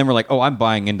 and then we're like, oh, I'm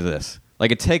buying into this.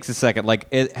 Like, it takes a second.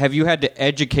 Like, have you had to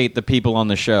educate the people on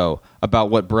the show about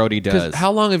what Brody does?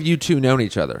 How long have you two known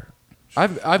each other?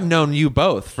 I've known you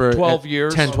both for 12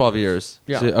 years. 10, 12 years.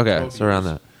 Yeah. So, okay, so around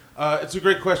that. It's a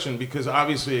great question because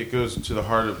obviously it goes to the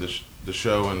heart of the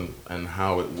show and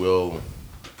how it will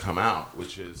come out,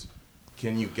 which is,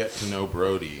 can you get to know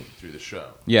Brody through the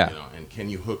show? Yeah. You know, and can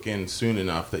you hook in soon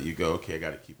enough that you go, okay, I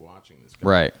got to keep watching this guy.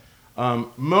 Right.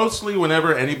 Mostly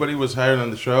whenever anybody was hired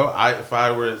on the show, if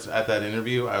I was at that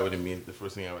interview, the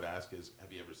first thing I would ask is,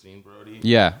 have you ever seen Brody?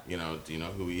 Yeah. You know, do you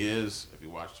know who he is? Have you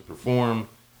watched him perform?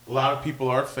 A lot of people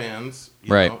are fans.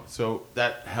 Right. Know, so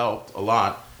that helped a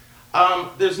lot.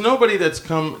 There's nobody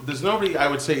I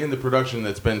would say in the production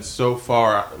that's been so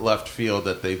far left field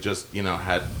that they've just,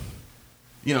 had,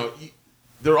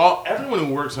 everyone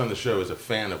who works on the show is a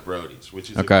fan of Brody's,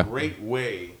 which is a great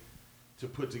way to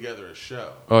put together a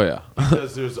show. Oh, yeah.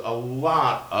 Because there's a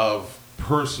lot of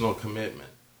personal commitment.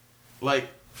 Like,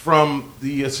 from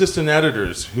the assistant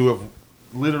editors who have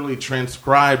literally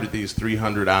transcribed these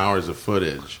 300 hours of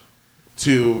footage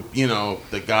to,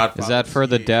 the Godfather. Is that for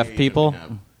the deaf people?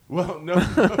 Well, no.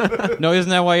 No, isn't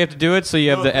that why you have to do it? So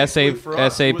you have the SAP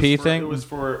thing? It was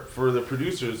for the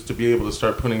producers to be able to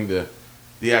start putting the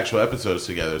actual episodes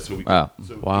together. So we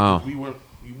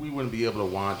wouldn't be able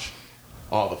to watch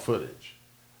all the footage.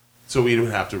 So we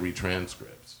would have to read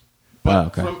transcripts. But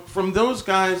from those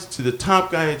guys to the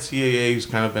top guy at CAA, who's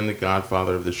kind of been the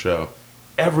godfather of the show,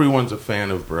 everyone's a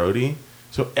fan of Brody.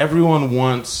 So everyone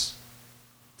wants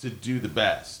to do the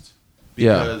best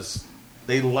because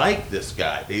they like this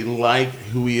guy. They like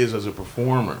who he is as a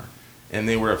performer. And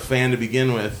they were a fan to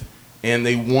begin with. And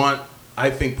they want,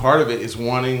 I think part of it is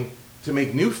wanting to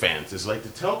make new fans. Is like to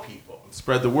tell people and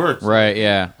spread the word. Right,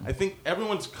 yeah. I think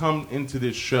everyone's come into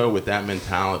this show with that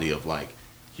mentality of like,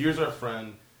 here's our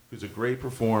friend who's a great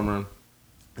performer,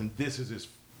 and this is his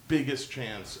biggest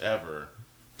chance ever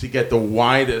to get the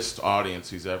widest audience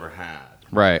he's ever had.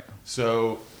 Right.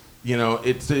 So,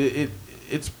 it's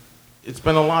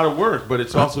been a lot of work, but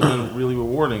it's also been really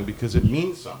rewarding because it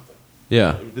means something.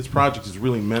 Yeah. This project is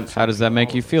really meant for How does that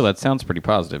make you feel? That sounds pretty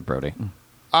positive, Brody. It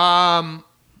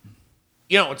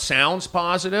sounds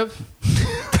positive.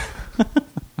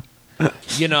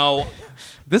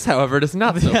 This, however, does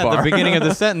not so far. The beginning of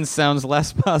the sentence sounds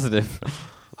less positive.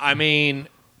 I mean,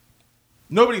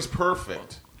 nobody's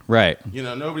perfect. Right.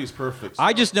 Nobody's perfect. So.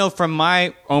 I just know from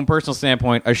my own personal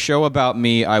standpoint, a show about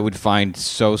me I would find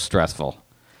so stressful.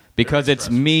 Because it's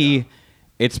me,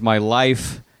 it's my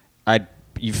life.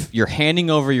 You're handing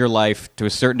over your life to a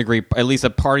certain degree, at least a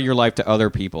part of your life, to other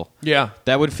people. Yeah.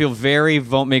 That would feel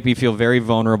make me feel very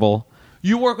vulnerable.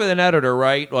 You work with an editor,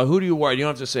 right? Well, who do you work? You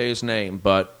don't have to say his name,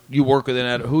 but you work with an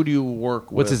editor. Who do you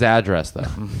work with? What's his address, though?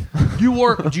 Do you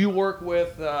work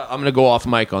with? I'm going to go off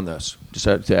mic on this.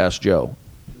 Just to ask Joe.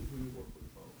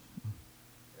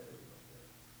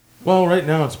 Well, right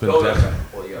now it's been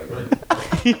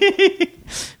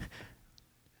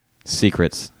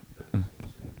Secrets.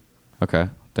 Okay.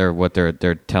 They're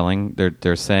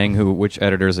saying which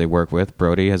editors they work with.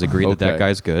 Brody has agreed that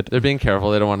guy's good. They're being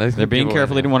careful. They don't want to. They're being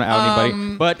careful. They don't want to out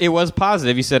anybody. But it was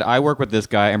positive. You said I work with this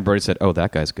guy, and Brody said, "Oh,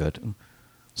 that guy's good."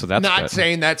 So that's not good.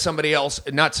 saying that somebody else.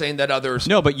 Not saying that others.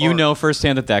 No, but you know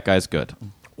firsthand that guy's good.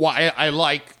 Well, I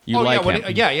like. Like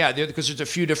him. Yeah. Because there's a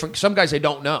few different. Some guys I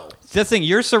don't know. That's the thing.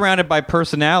 You're surrounded by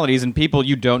personalities and people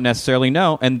you don't necessarily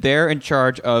know, and they're in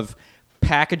charge of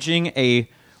packaging a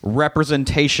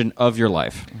representation of your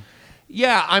life.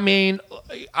 Yeah, I mean,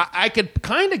 I could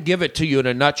kind of give it to you in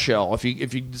a nutshell if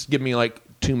you just give me like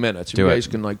 2 minutes. You guys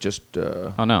can like just.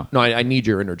 Oh no! No, I need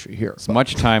your energy here. As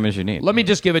much time as you need. Let me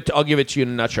just give it. I'll give it to you in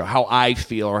a nutshell. How I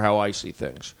feel or how I see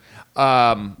things.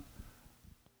 I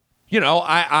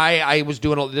was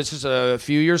doing. This is a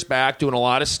few years back, doing a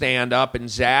lot of stand up, and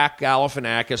Zach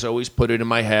Galifianakis always put it in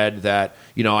my head that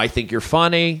I think you're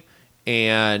funny,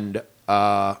 and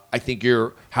I think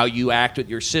how you act with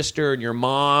your sister and your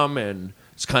mom, and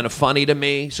it's kind of funny to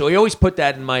me. So he always put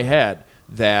that in my head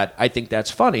that I think that's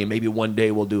funny. Maybe one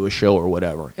day we'll do a show or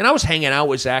whatever. And I was hanging out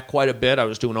with Zach quite a bit. I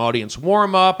was doing audience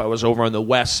warm up. I was over on the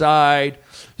West Side,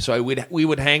 so we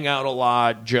would hang out a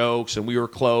lot, jokes, and we were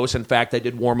close. In fact, I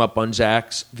did warm up on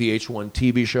Zach's VH1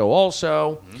 TV show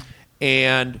also. Mm-hmm.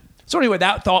 And so anyway,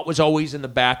 that thought was always in the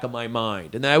back of my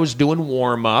mind. And then I was doing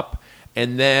warm up,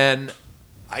 and then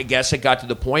I guess it got to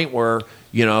the point where,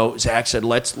 Zach said,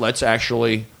 let's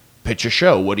actually pitch a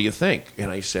show. What do you think? And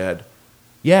I said,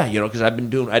 yeah, because I'd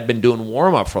been doing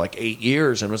warm up for like 8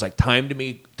 years, and it was like time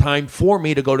for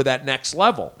me to go to that next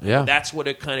level. Yeah. That's what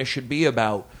it kind of should be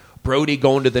about. Brody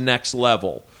going to the next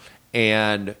level.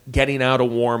 and getting out of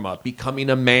warm-up, becoming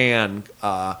a man,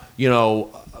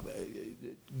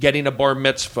 getting a bar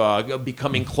mitzvah,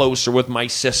 becoming closer with my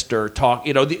sister,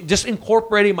 just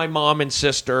incorporating my mom and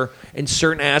sister in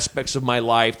certain aspects of my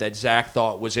life that Zach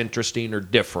thought was interesting or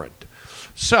different.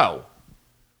 So,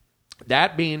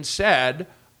 that being said,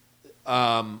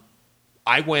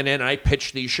 I went in and I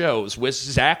pitched these shows.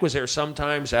 Zach was there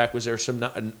sometimes. Zach was there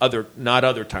not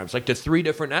other times, like to 3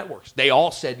 different networks. They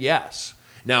all said yes.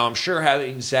 Now, I'm sure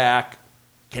having Zach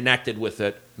connected with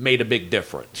it made a big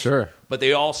difference. Sure. But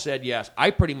they all said yes.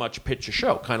 I pretty much pitched a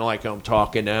show, kind of like I'm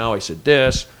talking now. I said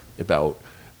this about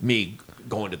me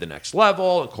going to the next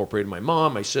level, incorporating my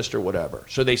mom, my sister, whatever.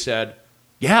 So they said,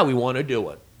 yeah, we want to do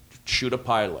it. Shoot a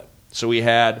pilot. So we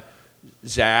had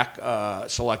Zach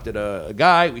selected a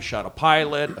guy. We shot a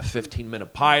pilot, a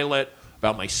 15-minute pilot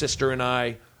about my sister and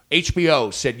I.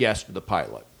 HBO said yes to the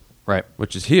pilot. Right,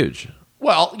 which is huge.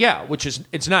 Well, yeah,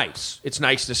 it's nice. It's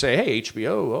nice to say, hey,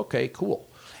 HBO, okay, cool.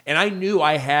 And I knew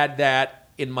I had that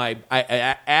in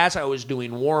as I was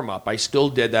doing warm-up, I still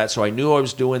did that, so I knew I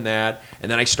was doing that.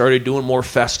 And then I started doing more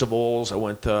festivals. I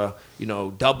went to,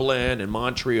 Dublin and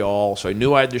Montreal, so I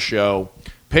knew I had the show.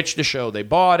 Pitched the show. They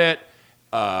bought it.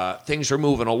 Things are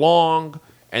moving along.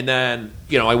 And then,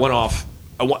 I went off.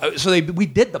 We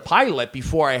did the pilot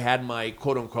before I had my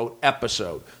quote-unquote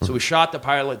episode. So we shot the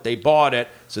pilot. They bought it.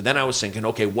 So then I was thinking,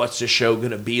 okay, what's this show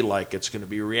going to be like? It's going to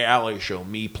be a reality show.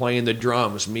 Me playing the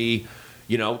drums. Me,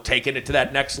 taking it to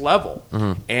that next level.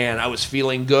 Mm-hmm. And I was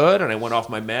feeling good, and I went off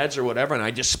my meds or whatever, and I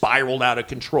just spiraled out of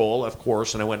control, of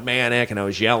course, and I went manic, and I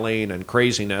was yelling and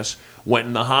craziness. Went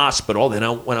in the hospital. Then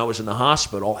when I was in the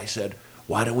hospital, I said,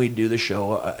 why don't we do the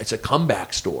show? It's a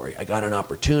comeback story. I got an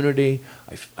opportunity.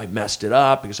 I messed it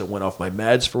up because I went off my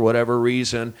meds for whatever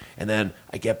reason. And then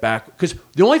I get back. Because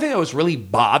the only thing that was really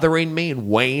bothering me and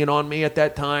weighing on me at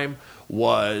that time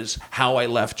was how I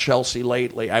left Chelsea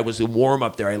lately. I was in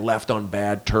warm-up there. I left on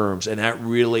bad terms. And that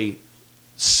really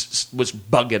was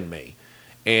bugging me.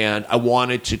 And I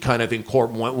wanted to kind of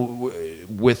incorporate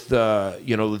with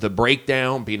the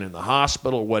breakdown, being in the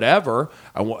hospital, whatever.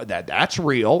 That's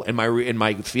real, and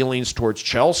my feelings towards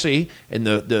Chelsea and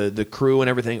the crew and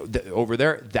everything over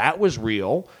there, that was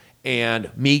real. And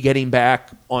me getting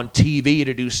back on TV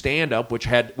to do stand up,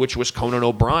 which was Conan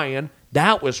O'Brien,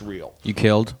 that was real. You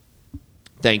killed.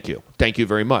 Thank you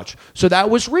very much. So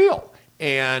that was real,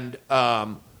 and.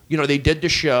 They did the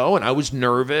show, and I was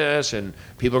nervous, and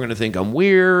people are going to think I'm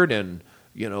weird, and,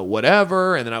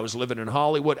 whatever. And then I was living in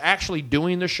Hollywood. Actually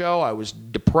doing the show, I was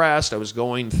depressed. I was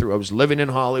living in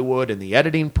Hollywood in the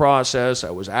editing process.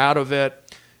 I was out of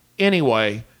it.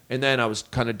 Anyway, and then I was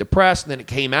kind of depressed, and then it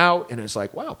came out, and it's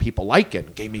like, wow, people like it.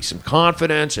 It gave me some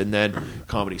confidence, and then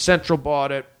Comedy Central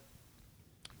bought it.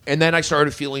 And then I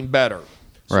started feeling better.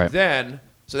 So right.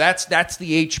 So that's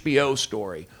the HBO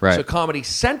story. Right. So Comedy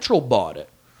Central bought it.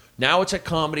 Now it's at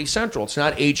Comedy Central. It's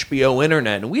not HBO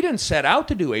Internet. And we didn't set out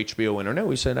to do HBO Internet.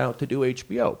 We set out to do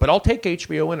HBO. But I'll take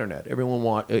HBO Internet. Everyone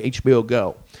want HBO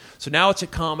Go. So now it's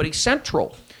at Comedy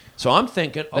Central. So I'm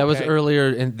thinking, okay. That was earlier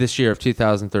in this year of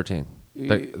 2013.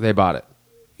 They bought it.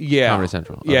 Yeah. Comedy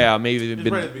Central. Okay. Yeah, maybe.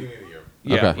 It's right at the beginning of the year.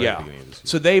 Yeah, okay. yeah.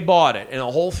 So they bought it. And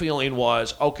the whole feeling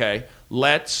was, okay,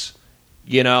 let's,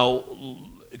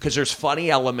 because there's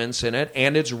funny elements in it,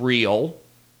 and it's real.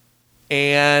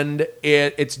 And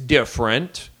it's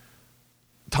different,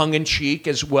 tongue-in-cheek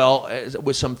as well,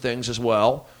 with some things as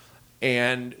well.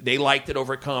 And they liked it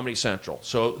over at Comedy Central.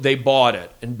 So they bought it.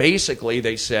 And basically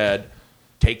they said,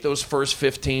 take those first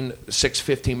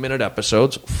 15-minute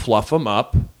episodes, fluff them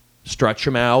up, stretch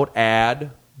them out,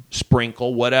 add,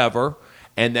 sprinkle, whatever.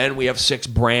 And then we have 6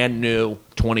 brand new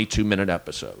 22-minute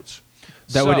episodes.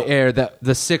 That would air.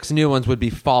 The 6 new ones would be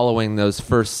following those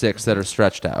first 6 that are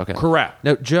stretched out. Okay, correct.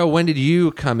 Now, Joe, when did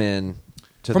you come in?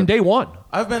 From day one.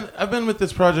 I've been with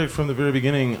this project from the very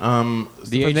beginning. The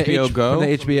HBO Go. From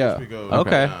the HBO.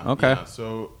 Okay. Yeah.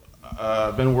 So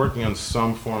I've been working on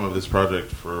some form of this project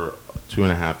for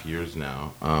 2.5 years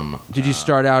now. Did you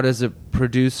start out as a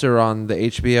producer on the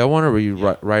HBO one, or were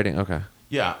you writing? Okay.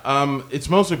 Yeah, it's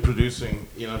mostly producing.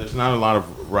 There's not a lot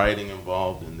of writing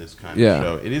involved in this kind of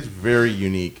show. It is very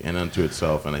unique and unto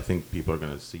itself, and I think people are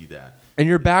going to see that. And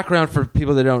your background, for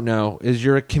people that don't know, is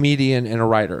you're a comedian and a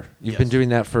writer. You've been doing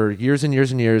that for years and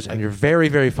years and years, and you're very,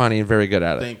 very funny and very good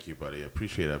at it. Thank you, buddy. I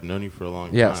appreciate it. I've known you for a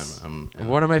long time. I'm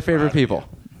one of my favorite people.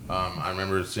 I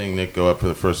remember seeing Nick go up for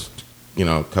the first,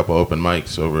 couple open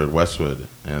mics over at Westwood,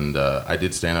 and I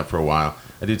did stand up for a while.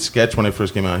 I did sketch when I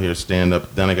first came out here, stand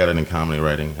up. Then I got into comedy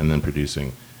writing, and then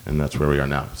producing, and that's where we are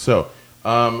now. So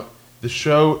the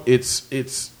show,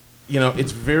 it's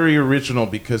it's very original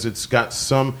because it's got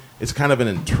it's kind of an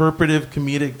interpretive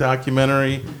comedic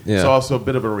documentary. Yeah. It's also a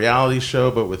bit of a reality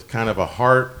show, but with kind of a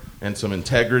heart and some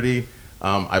integrity.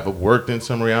 I've worked in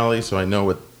some reality, so I know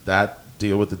what that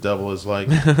deal with the devil is like.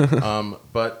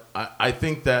 But I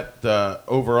think that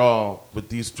overall, with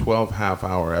these 12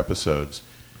 half-hour episodes,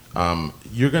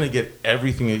 you're going to get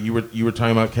everything that you were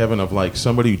talking about, Kevin, of like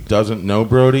somebody who doesn't know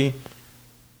Brody.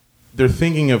 They're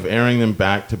thinking of airing them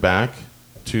back to back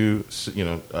to 6,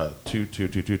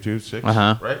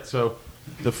 right? So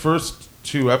the first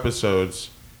 2 episodes,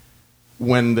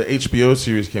 when the HBO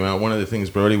series came out, one of the things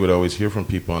Brody would always hear from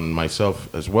people, and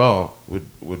myself as well,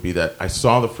 would be that I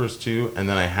saw the first 2, and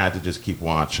then I had to just keep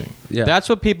watching. Yeah. That's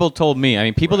what people told me. I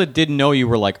mean, people that didn't know you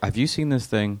were like, have you seen this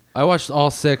thing? I watched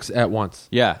all 6 at once.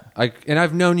 Yeah. And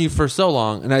I've known you for so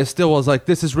long, and I still was like,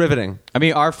 this is riveting. I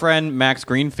mean, our friend Max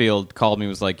Greenfield called me and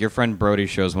was like, your friend Brody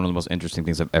shows one of the most interesting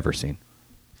things I've ever seen.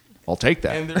 I'll take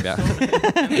that.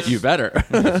 And You better.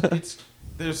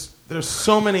 There's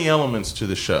so many elements to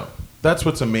the show. That's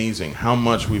what's amazing, how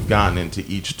much we've gotten into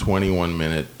each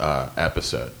 21-minute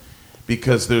episode.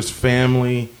 Because there's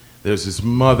family, there's his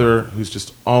mother, who's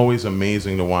just always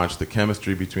amazing to watch. The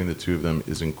chemistry between the two of them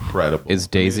is incredible. Is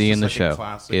Daisy in the like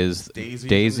show? Is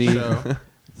Daisy in the show.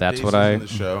 That's Daisy's what I... in the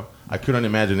show. I couldn't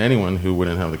imagine anyone who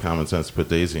wouldn't have the common sense to put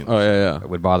Daisy in the show. Yeah. It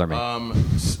would bother me.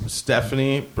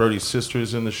 Stephanie, Brody's sister,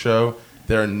 is in the show.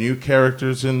 There are new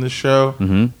characters in the show.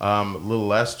 Mm-hmm. Little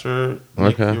Lester.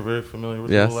 Nick, Okay. you're very familiar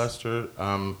with Yes. Little Lester.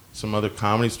 Some other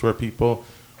Comedy Store people.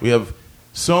 We have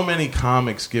so many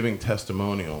comics giving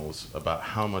testimonials about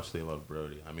how much they love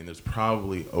Brody. I mean, there's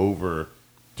probably over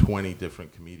 20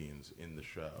 different comedians in the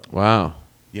show. Wow.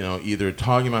 Either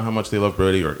talking about how much they love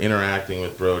Brody or interacting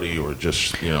with Brody or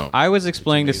just, I was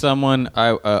explaining to someone,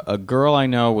 a girl I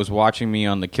know was watching me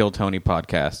on the Kill Tony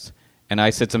podcast. And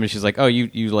I said something, she's like, oh,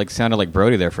 you like sounded like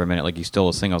Brody there for a minute, like you stole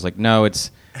a sing. I was like, no, it's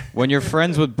when you're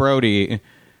friends with Brody,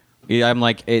 I'm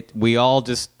like, we all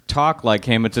just talk like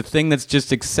him. It's a thing that's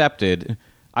just accepted.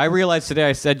 I realized today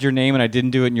I said your name and I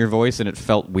didn't do it in your voice and it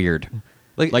felt weird.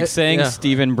 Like saying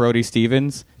Stephen Brody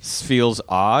Stevens feels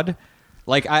odd.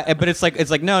 But it's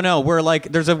like no, we're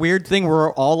like, there's a weird thing,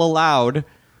 we're all allowed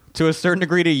to a certain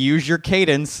degree to use your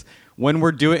cadence when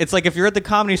we're doing. It's like if you're at the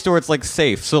Comedy Store, it's like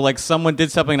safe. So like someone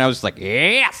did something and I was like,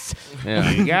 yes,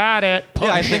 You got it.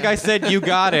 yeah, I think I said you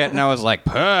got it, and I was like,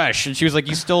 push, and she was like,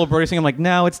 you stole a Brody thing. I'm like,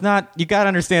 no, it's not. You gotta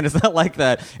understand, it's not like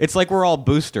that. It's like we're all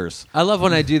boosters. I love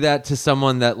when I do that to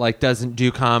someone that like doesn't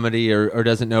do comedy or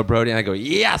doesn't know Brody, and I go,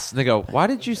 yes, and they go, why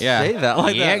did you say that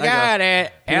like you that? You got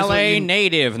it. L.A.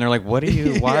 native, and they're like, what are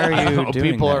you? Why are you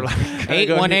doing people that? are like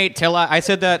 818 till I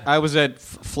said that I was at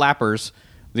Flappers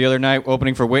the other night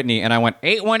opening for Whitney, and I went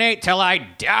 818 till I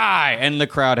die, and the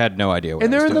crowd had no idea what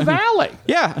and I was they're in the doing. valley.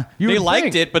 Yeah, they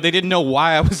liked it, but they didn't know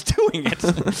why I was doing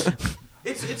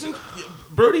it.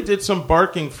 Brody did some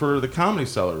barking for the Comedy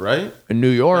Cellar, right? In New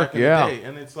York, Back in the day,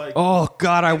 and it's like, Oh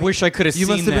God, I wish I could have You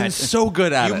seen must have that. been so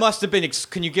good at it. You must have been.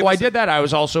 Can you give? Well, I us did that. I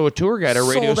was also a tour guide at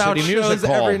Radio Sold out City shows Music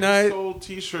Hall. every night. sold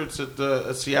T-shirts at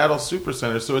the Seattle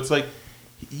Supercenter. So it's like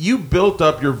you built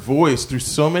up your voice through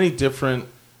so many different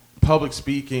public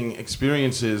speaking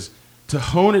experiences to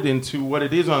hone it into what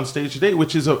it is on stage today,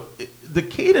 which is the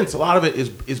cadence. A lot of it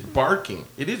is barking.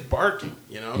 It is barking,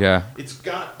 Yeah. It's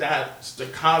got that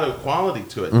staccato quality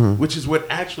to it, which is what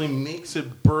actually makes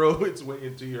it burrow its way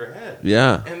into your head.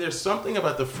 Yeah. And there's something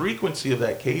about the frequency of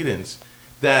that cadence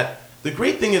that the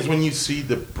great thing is when you see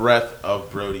the breadth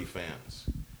of Brody fans.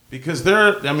 Because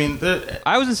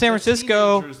I was in San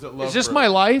Francisco. Is this my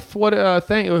life? What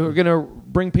thing? We're going to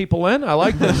bring people in? I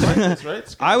like this. That's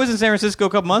right. I was in San Francisco a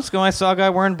couple months ago, and I saw a guy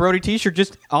wearing a Brody T-shirt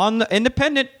just on the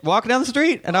Independent walking down the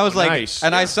street, and I was like, nice.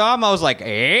 and I saw him, I was like,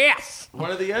 yes.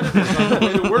 One of the editors on the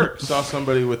way to work saw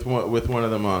somebody with one of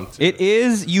them on. Too. It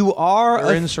is. You are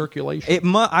They're in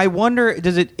circulation. I wonder.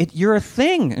 Does it? You're a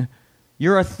thing.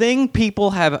 You're a thing.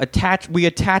 People have attached. We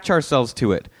attach ourselves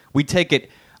to it. We take it.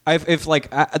 There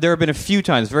have been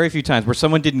very few times where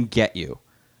someone didn't get you,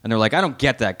 and they're like, I don't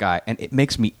get that guy, and it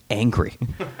makes me angry.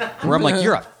 Where I'm like,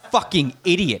 you're a fucking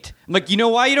idiot. I'm like, you know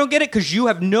why you don't get it? Because you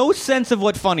have no sense of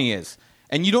what funny is,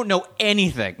 and you don't know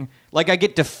anything. Like, I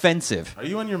get defensive. Are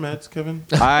you on your meds, Kevin?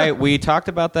 We talked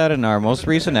about that in our most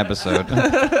recent episode.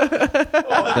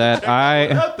 That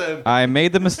I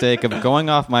made the mistake of going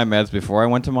off my meds before I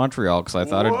went to Montreal because I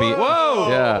thought it'd be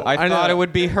Yeah, I thought it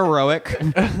would be heroic.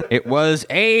 It was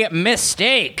a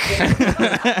mistake.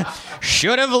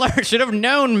 Should have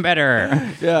known better.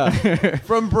 Yeah.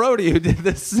 From Brody, who did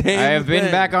the same I have been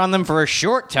thing. back on them for a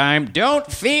short time.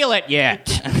 Don't feel it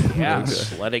yet.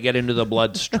 Yes. Let it get into the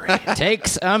bloodstream.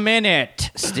 Takes a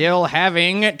minute. Still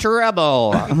having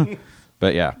trouble.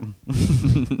 But yeah.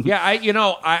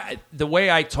 Yeah, the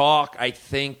way I talk, I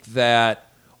think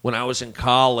that when I was in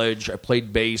college, I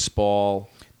played baseball.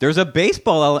 There's a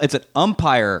baseball. It's an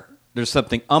umpire. There's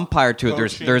something umpire to it.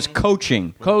 Coaching. There's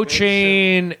coaching.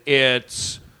 Coaching,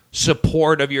 it's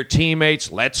support of your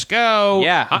teammates. Let's go.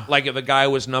 Yeah. Like if a guy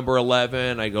was number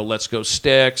 11, I go, let's go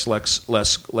sticks.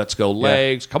 Let's go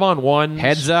legs. Come on, ones.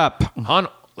 Heads up.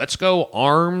 Let's go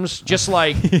arms. Just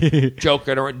like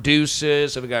joking around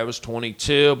deuces if a guy was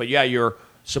 22. But yeah, you're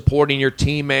supporting your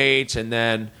teammates. And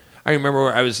then I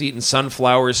remember I was eating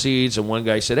sunflower seeds, and one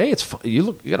guy said, "Hey,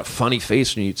 you got a funny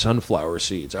face when you eat sunflower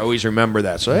seeds." I always remember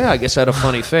that. So yeah, I guess I had a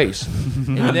funny face.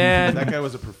 And then That guy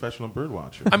was a professional bird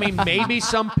watcher. I mean, maybe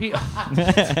some people.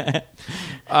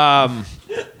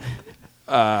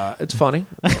 It's funny.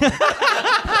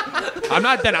 I'm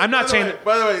not saying.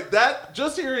 By the way, that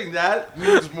just hearing that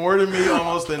means more to me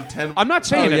almost than 10. I'm not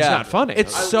saying it's yeah. not funny.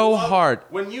 It's I so love- hard.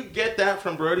 when you get that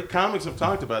from Brody. Comics have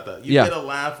talked about that. You Yeah. get a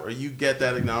laugh or you get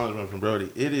that acknowledgement from Brody.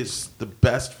 It is the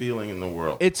best feeling in the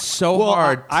world. It's so Well,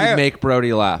 hard to I- make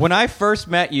Brody laugh. When I first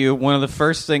met you, one of the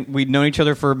first things, we'd known each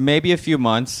other for maybe a few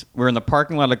months. We were in the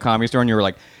parking lot of the Comedy Store, and you were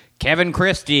like, Kevin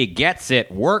Christie gets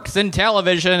it, works in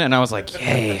television. And I was like,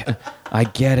 yay, I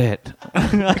get it.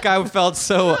 Like I felt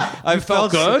so... I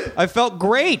felt good? I felt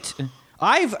great.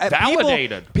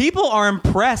 Validated. People are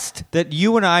impressed that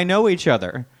you and I know each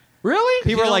other. Really?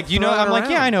 People are like, you know, I'm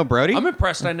like, yeah, I know Brody. I'm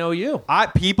impressed. I know you.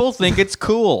 People think it's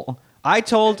cool. I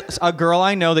told a girl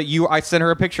I know that I sent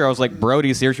her a picture. I was like,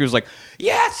 Brody's here. She was like,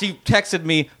 yes. She texted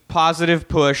me positive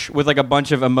push with like a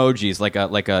bunch of emojis, like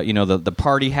a you know, the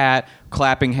party hat,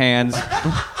 clapping hands.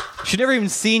 She'd never even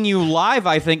seen you live,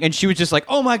 I think, and she was just like,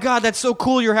 oh my God, that's so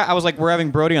cool. I was like, we're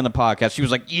having Brody on the podcast. She was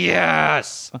like,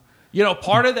 yes. You know,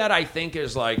 part of that I think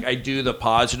is like I do the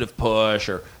positive push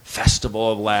or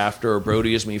Festival of Laughter or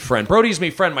Brody is Me Friend. Brody's Me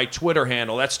Friend, my Twitter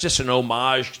handle. That's just an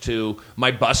homage to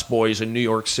my busboys in New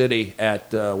York City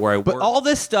at where I work. But all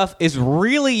this stuff is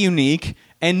really unique,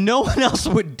 and no one else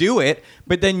would do it,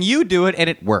 but then you do it, and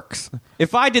it works.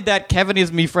 If I did that, Kevin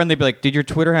is Me Friend, they'd be like, dude, your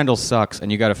Twitter handle sucks,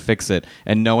 and you got to fix it,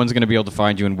 and no one's going to be able to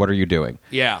find you, and what are you doing?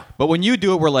 Yeah. But when you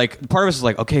do it, we're like, part of us is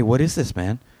like, okay, what is this,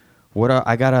 man?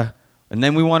 I got to... And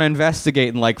then we want to investigate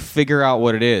and like figure out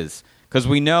what it is, because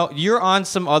we know you're on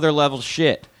some other level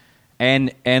shit,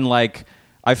 and like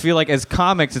I feel like as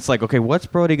comics, it's like, okay, what's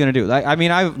Brody gonna do? I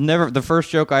mean, I've never. The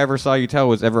first joke I ever saw you tell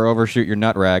was ever overshoot your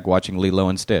nut rag watching Lilo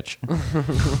and Stitch,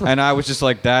 and I was just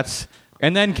like, that's.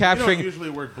 And then capturing You don't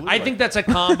usually work blue I think that's a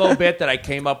combo bit that I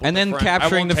came up with. And then a friend.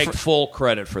 capturing I the won't take full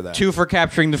credit for that. 2 for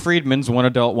capturing the Friedmans, 1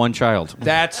 adult, 1 child.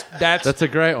 That's a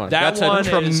great one. That That's a one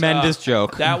tremendous is,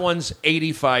 joke. That one's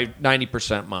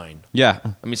 85-90% mine. Yeah,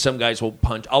 I mean, some guys will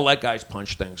punch. I'll let guys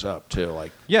punch things up too.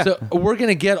 Like, yeah. So we're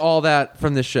gonna get all that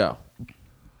from this show.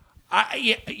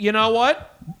 you know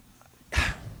what?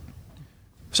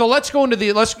 So let's go into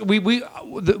the let's just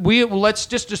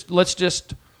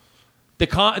the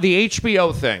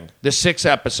HBO thing. The 6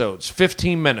 episodes,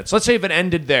 15 minutes. Let's say if it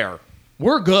ended there,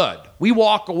 we're good. We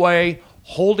walk away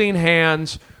holding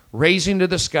hands, raising to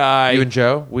the sky. You and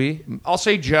Joe, I'll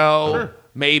say Joe. Sure.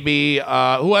 Maybe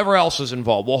whoever else is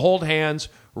involved. We'll hold hands,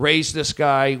 raise this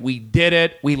guy. We did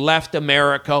it. We left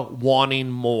America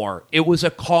wanting more. It was a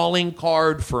calling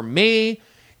card for me.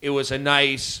 It was a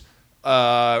nice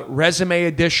resume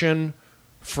addition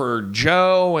for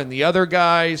Joe and the other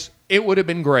guys. It would have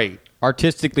been great.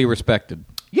 Artistically respected.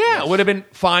 Yeah, it would have been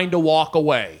fine to walk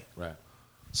away. Right.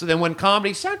 So then when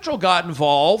Comedy Central got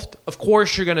involved, of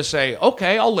course you're going to say,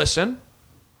 okay, I'll listen.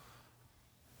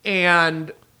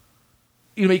 And,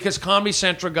 you know, because Comedy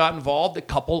Central got involved, a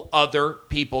couple other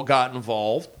people got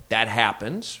involved. That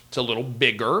happens. It's a little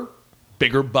bigger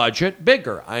budget,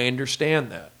 bigger. I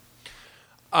understand that.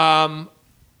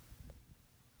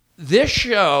 This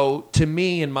show, to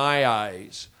me, in my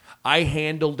eyes, I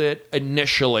handled it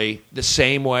initially the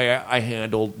same way I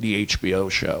handled the HBO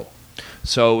show.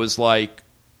 So it was like,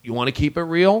 you want to keep it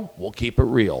real? We'll keep it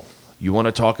real. You want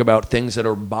to talk about things that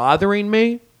are bothering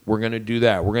me? We're going to do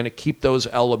that. We're going to keep those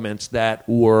elements that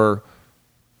were,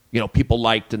 you know, people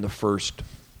liked in the first.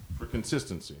 For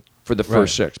consistency. For the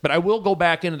first 6. But I will go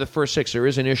back into the first 6. There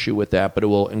is an issue with that, but it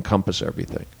will encompass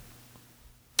everything.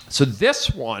 So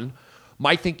this one,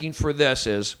 my thinking for this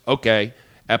is, okay,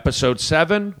 episode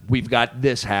 7, we've got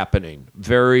this happening.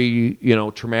 Very, you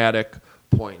know, traumatic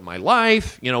point in my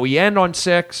life. You know, we end on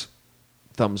 6,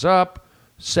 thumbs up.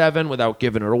 7, without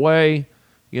giving it away,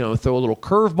 throw a little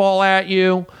curveball at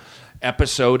you.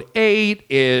 Episode 8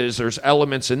 is there's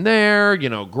elements in there,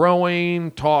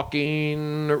 growing,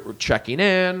 talking, checking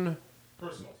in.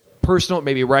 Personal,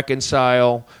 maybe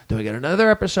reconcile. Then we get another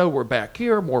episode. We're back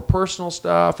here, more personal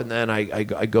stuff, and then I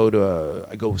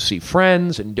go see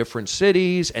friends in different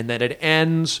cities, and then it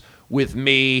ends with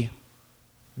me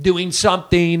doing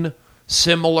something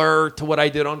similar to what I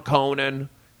did on Conan,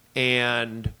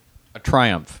 and a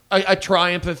triumph, a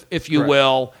triumph, if you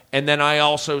will, and then I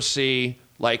also see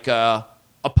like a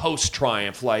post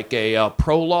triumph, like a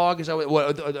prologue. Is that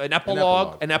an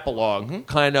epilogue? An epilogue, mm-hmm.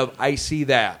 Kind of. I see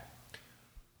that.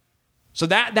 So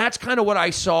that's kind of what I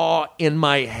saw in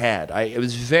my head. It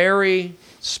was very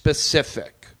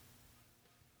specific,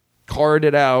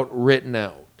 carded out, written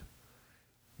out.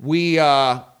 We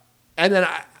shot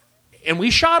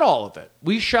all of it.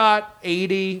 We shot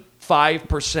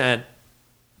 85%,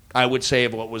 I would say,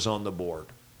 of what was on the board.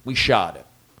 We shot it.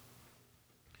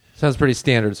 Sounds pretty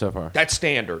standard so far. That's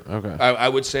standard. Okay, I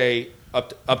would say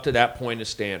up to that point is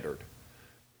standard.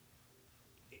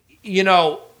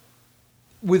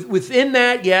 Within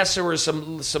that, yes, there was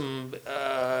some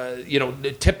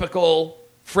the typical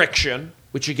friction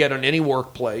which you get on any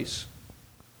workplace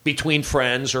between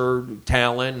friends or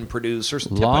talent and producers.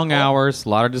 Long typical. Hours, a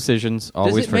lot of decisions,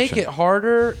 always Does it friction. make it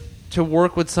harder to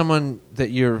work with someone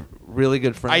that you're really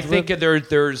good friends with? I think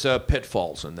there's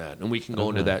pitfalls in that, and we can go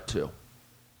into that too.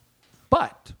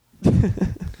 But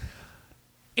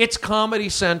it's Comedy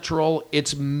Central.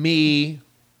 It's me.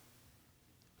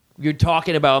 You're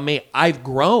talking about me. I've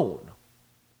grown.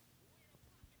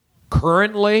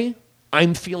 Currently,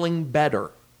 I'm feeling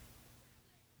better.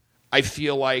 I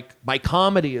feel like my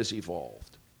comedy has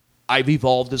evolved. I've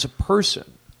evolved as a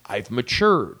person. I've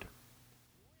matured.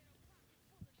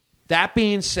 That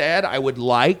being said, I would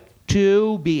like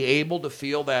to be able to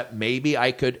feel that maybe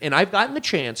I could, and I've gotten the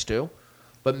chance to,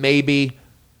 but maybe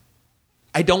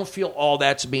I don't feel all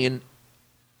that's being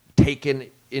taken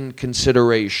in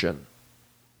consideration.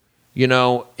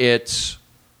 I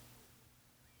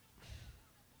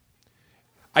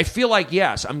feel like,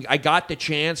 yes, I got the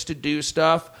chance to do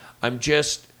stuff.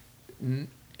 It's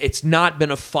not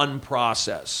been a fun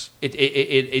process.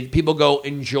 People go,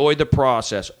 enjoy the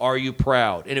process. Are you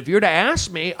proud? And if you're to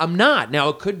ask me, I'm not. Now,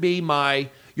 it could be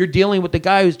you're dealing with the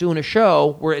guy who's doing a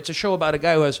show where it's a show about a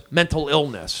guy who has mental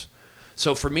illness.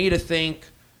 So for me to think,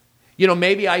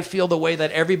 maybe I feel the way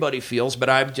that everybody feels, but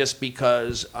I'm just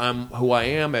because I'm who I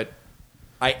am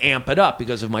I amp it up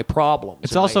because of my problems.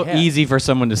 It's also easy for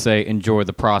someone to say enjoy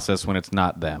the process when it's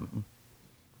not them.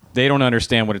 They don't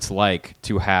understand what it's like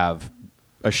to have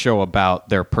a show about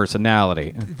their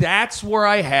personality. That's where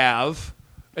I have,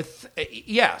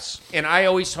 yes. And I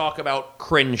always talk about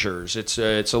cringers. It's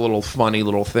a little funny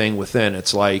little thing within.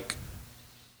 It's like,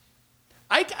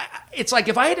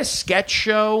 if I had a sketch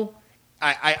show,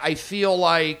 I feel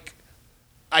like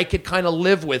I could kind of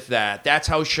live with that. That's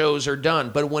how shows are done.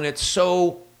 But when it's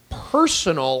so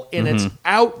personal and it's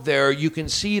out there, you can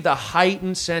see the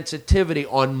heightened sensitivity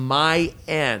on my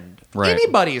end. Right.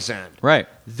 Anybody's end. Right.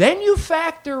 Then you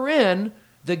factor in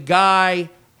the guy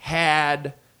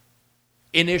had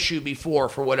an issue before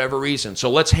for whatever reason. So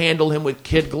let's handle him with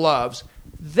kid gloves.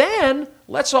 Then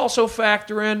let's also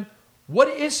factor in, what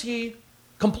is he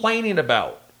complaining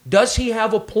about? Does he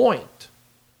have a point?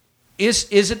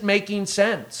 Is it making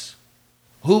sense?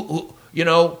 Does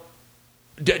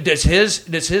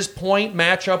his point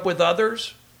match up with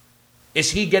others?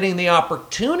 Is he getting the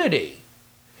opportunity?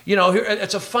 Here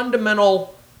it's a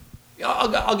fundamental.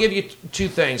 I'll give you two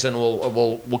things, and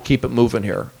we'll keep it moving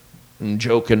here, and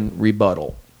Joe can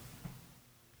rebuttal.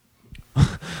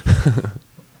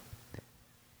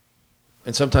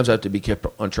 And sometimes I have to be kept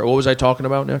on track. What was I talking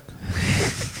about, Nick?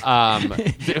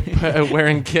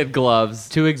 Wearing kid gloves.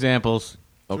 2 examples.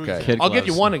 Okay. I'll give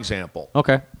you one example.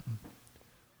 Okay.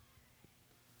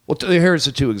 Well, here's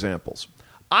the 2 examples.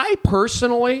 I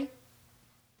personally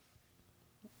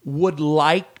would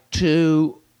like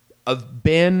to have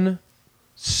been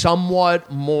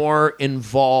somewhat more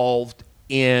involved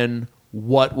in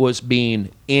what was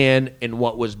being in and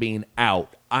what was being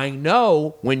out. I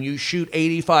know when you shoot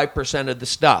 85% of the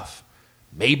stuff,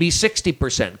 maybe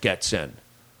 60% gets in.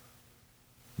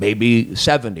 Maybe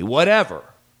 70, whatever.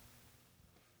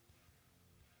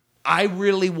 I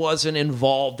really wasn't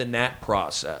involved in that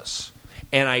process.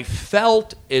 And I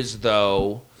felt as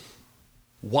though,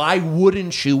 why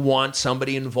wouldn't you want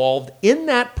somebody involved in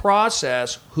that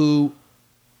process who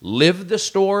lived the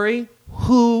story,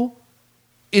 who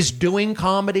is doing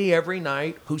comedy every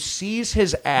night, who sees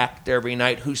his act every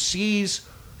night, who sees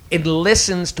it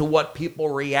listens to what people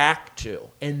react to.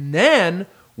 And then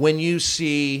when you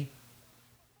see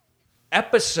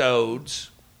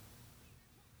episodes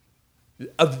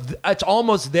of, it's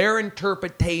almost their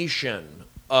interpretation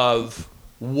of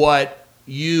what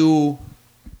you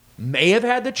may have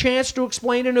had the chance to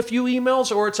explain in a few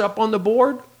emails, or it's up on the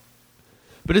board.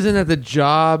 But isn't that the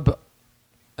job?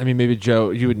 I mean, maybe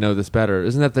Joe, you would know this better.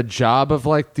 Isn't that the job of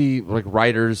the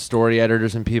writers, story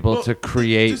editors, and people to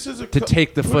create, to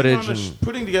take the footage and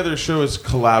putting together a show is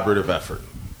collaborative effort,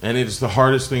 and it is the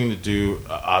hardest thing to do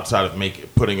outside of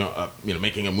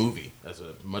making a movie as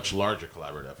a much larger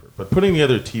collaborative effort. But putting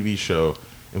together a TV show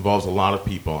involves a lot of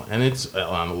people, and it's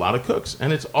on a lot of cooks,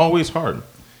 and it's always hard.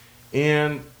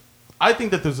 And I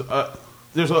think that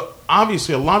there's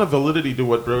obviously a lot of validity to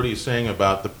what Brody is saying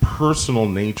about the personal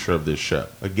nature of this show.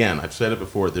 Again, I've said it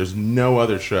before, there's no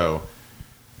other show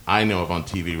I know of on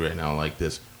TV right now like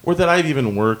this, or that I've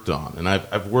even worked on. And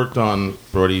I've worked on,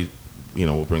 Brody,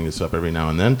 we'll bring this up every now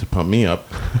and then to pump me up,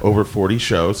 over 40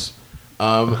 shows.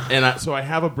 So I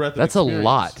have a breadth of That's experience. A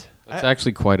lot. It's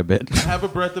actually quite a bit. I have a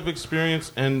breadth of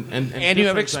experience and you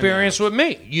have experience with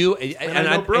me. You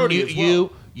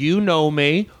you know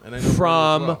me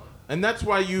from and that's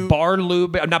why you Bar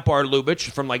Lubitsch, not Bar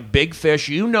Lubitsch, from Big Fish.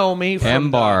 You know me from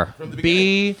M-Bar,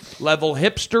 B-level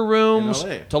hipster rooms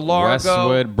to Largo,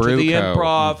 Westwood Brew to the Co.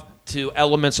 Improv, to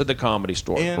Elements of the Comedy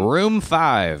Store. And Room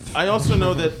 5. I also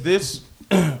know that this,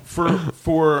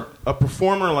 for a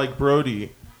performer like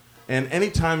Brody, and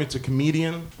anytime it's a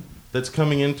comedian that's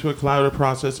coming into a collaborative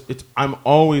process, I'm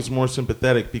always more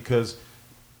sympathetic, because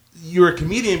you're a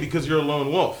comedian because you're a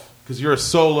lone wolf, because you're a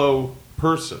solo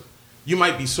person. You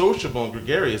might be sociable and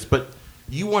gregarious, but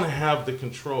you want to have the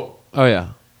control. Oh, yeah.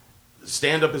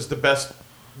 Stand-up is the best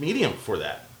medium for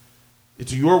that.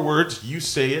 It's your words, you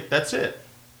say it, that's it.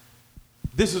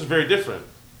 This is very different.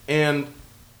 And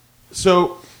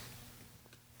so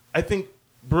I think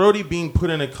Brody being put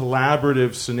in a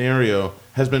collaborative scenario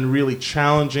has been really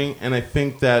challenging, and I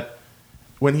think that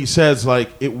when he says,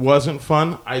 it wasn't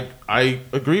fun, I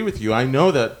agree with you. I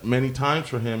know that many times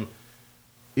for him,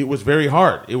 it was very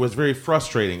hard. It was very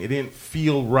frustrating. It didn't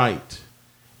feel right.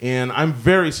 And I'm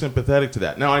very sympathetic to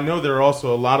that. Now, I know there are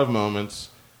also a lot of moments,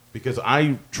 because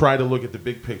I try to look at the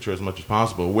big picture as much as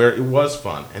possible, where it was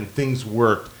fun and things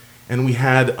worked. And we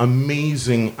had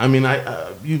amazing,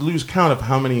 you lose count of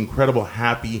how many incredible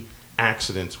happy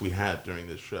accidents we had during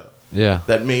this show. Yeah.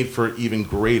 That made for even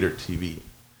greater TV.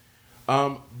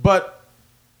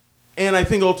 And I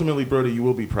think ultimately, Brody, you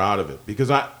will be proud of it.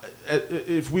 Because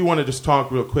if we want to just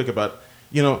talk real quick about,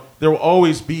 there will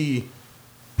always be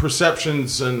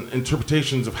perceptions and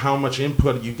interpretations of how much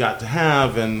input you got to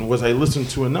have, and was I listened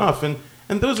to enough? And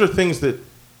those are things that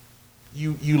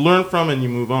you learn from and you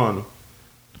move on.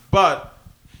 But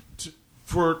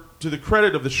to the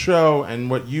credit of the show and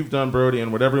what you've done, Brody,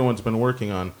 and what everyone's been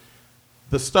working on,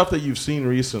 the stuff that you've seen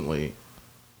recently,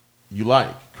 you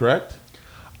like, correct?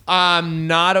 I'm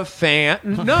not a fan.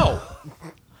 No.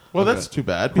 Well, that's too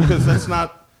bad, because that's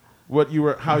not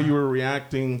how you were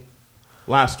reacting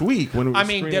last week when we were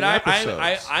screening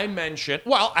episodes. I mentioned?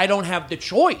 Well, I don't have the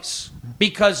choice,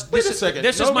 because this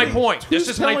is my point. This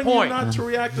is my point. Not to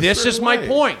react a this is certain my way?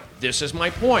 point. This is my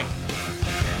point.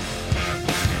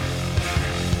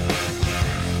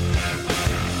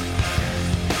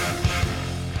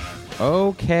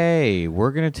 Okay,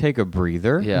 we're going to take a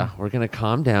breather. Yeah, we're going to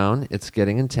calm down. It's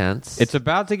getting intense. It's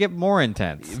about to get more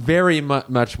intense. Very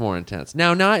much more intense.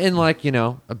 Now, not in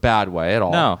a bad way at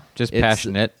all. No, just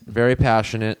passionate. Very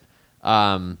passionate.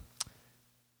 So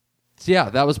yeah,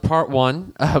 that was part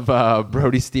one of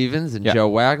Brody Stevens and Joe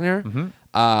Wagner.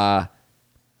 Mm-hmm.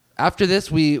 After this,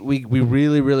 we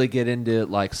really, really get into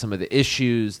some of the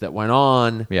issues that went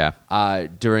on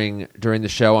during the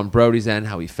show on Brody's end,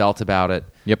 how he felt about it.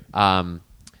 Yep. And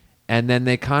then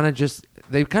they kind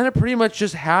of pretty much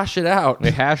just hash it out.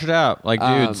 They hash it out like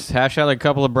dudes. Hash out like a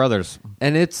couple of brothers.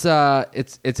 And it's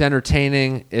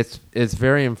entertaining. It's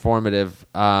very informative.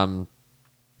 And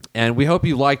we hope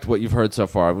you liked what you've heard so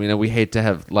far. We hate to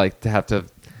have to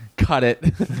cut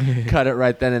it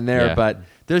right then and there, but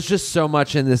there's just so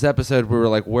much in this episode where we're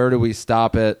like, where do we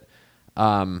stop it?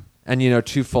 And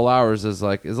 2 full hours is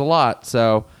a lot.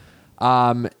 So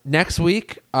next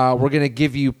week we're going to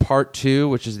give you part 2,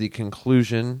 which is the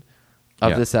conclusion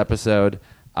of this episode.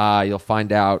 You'll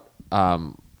find out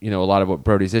a lot of what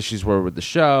Brody's issues were with the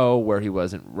show, where he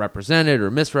wasn't represented or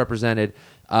misrepresented.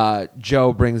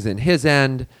 Joe brings in his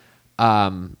end.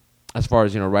 As far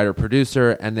as writer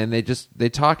producer, and then they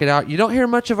talk it out. You don't hear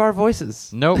much of our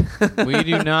voices. Nope, we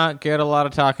do not get a lot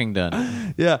of talking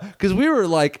done. Yeah, because we were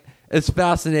as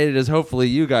fascinated as hopefully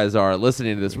you guys are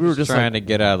listening to this. We were just trying to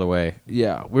get out of the way.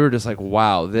 Yeah, we were just like,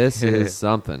 wow, this is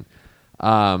something.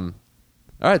 All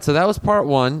right, so that was part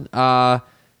 1.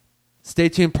 Stay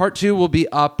tuned. Part 2 will be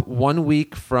up 1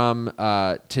 week from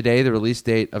today, the release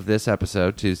date of this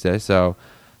episode, Tuesday. So,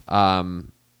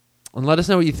 and let us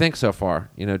know what you think so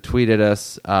far. Tweet at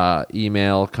us,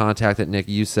 email,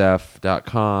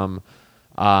 contact@nickyoussef.com.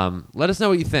 Let us know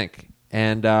what you think,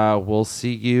 and we'll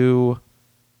see you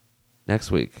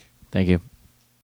next week. Thank you.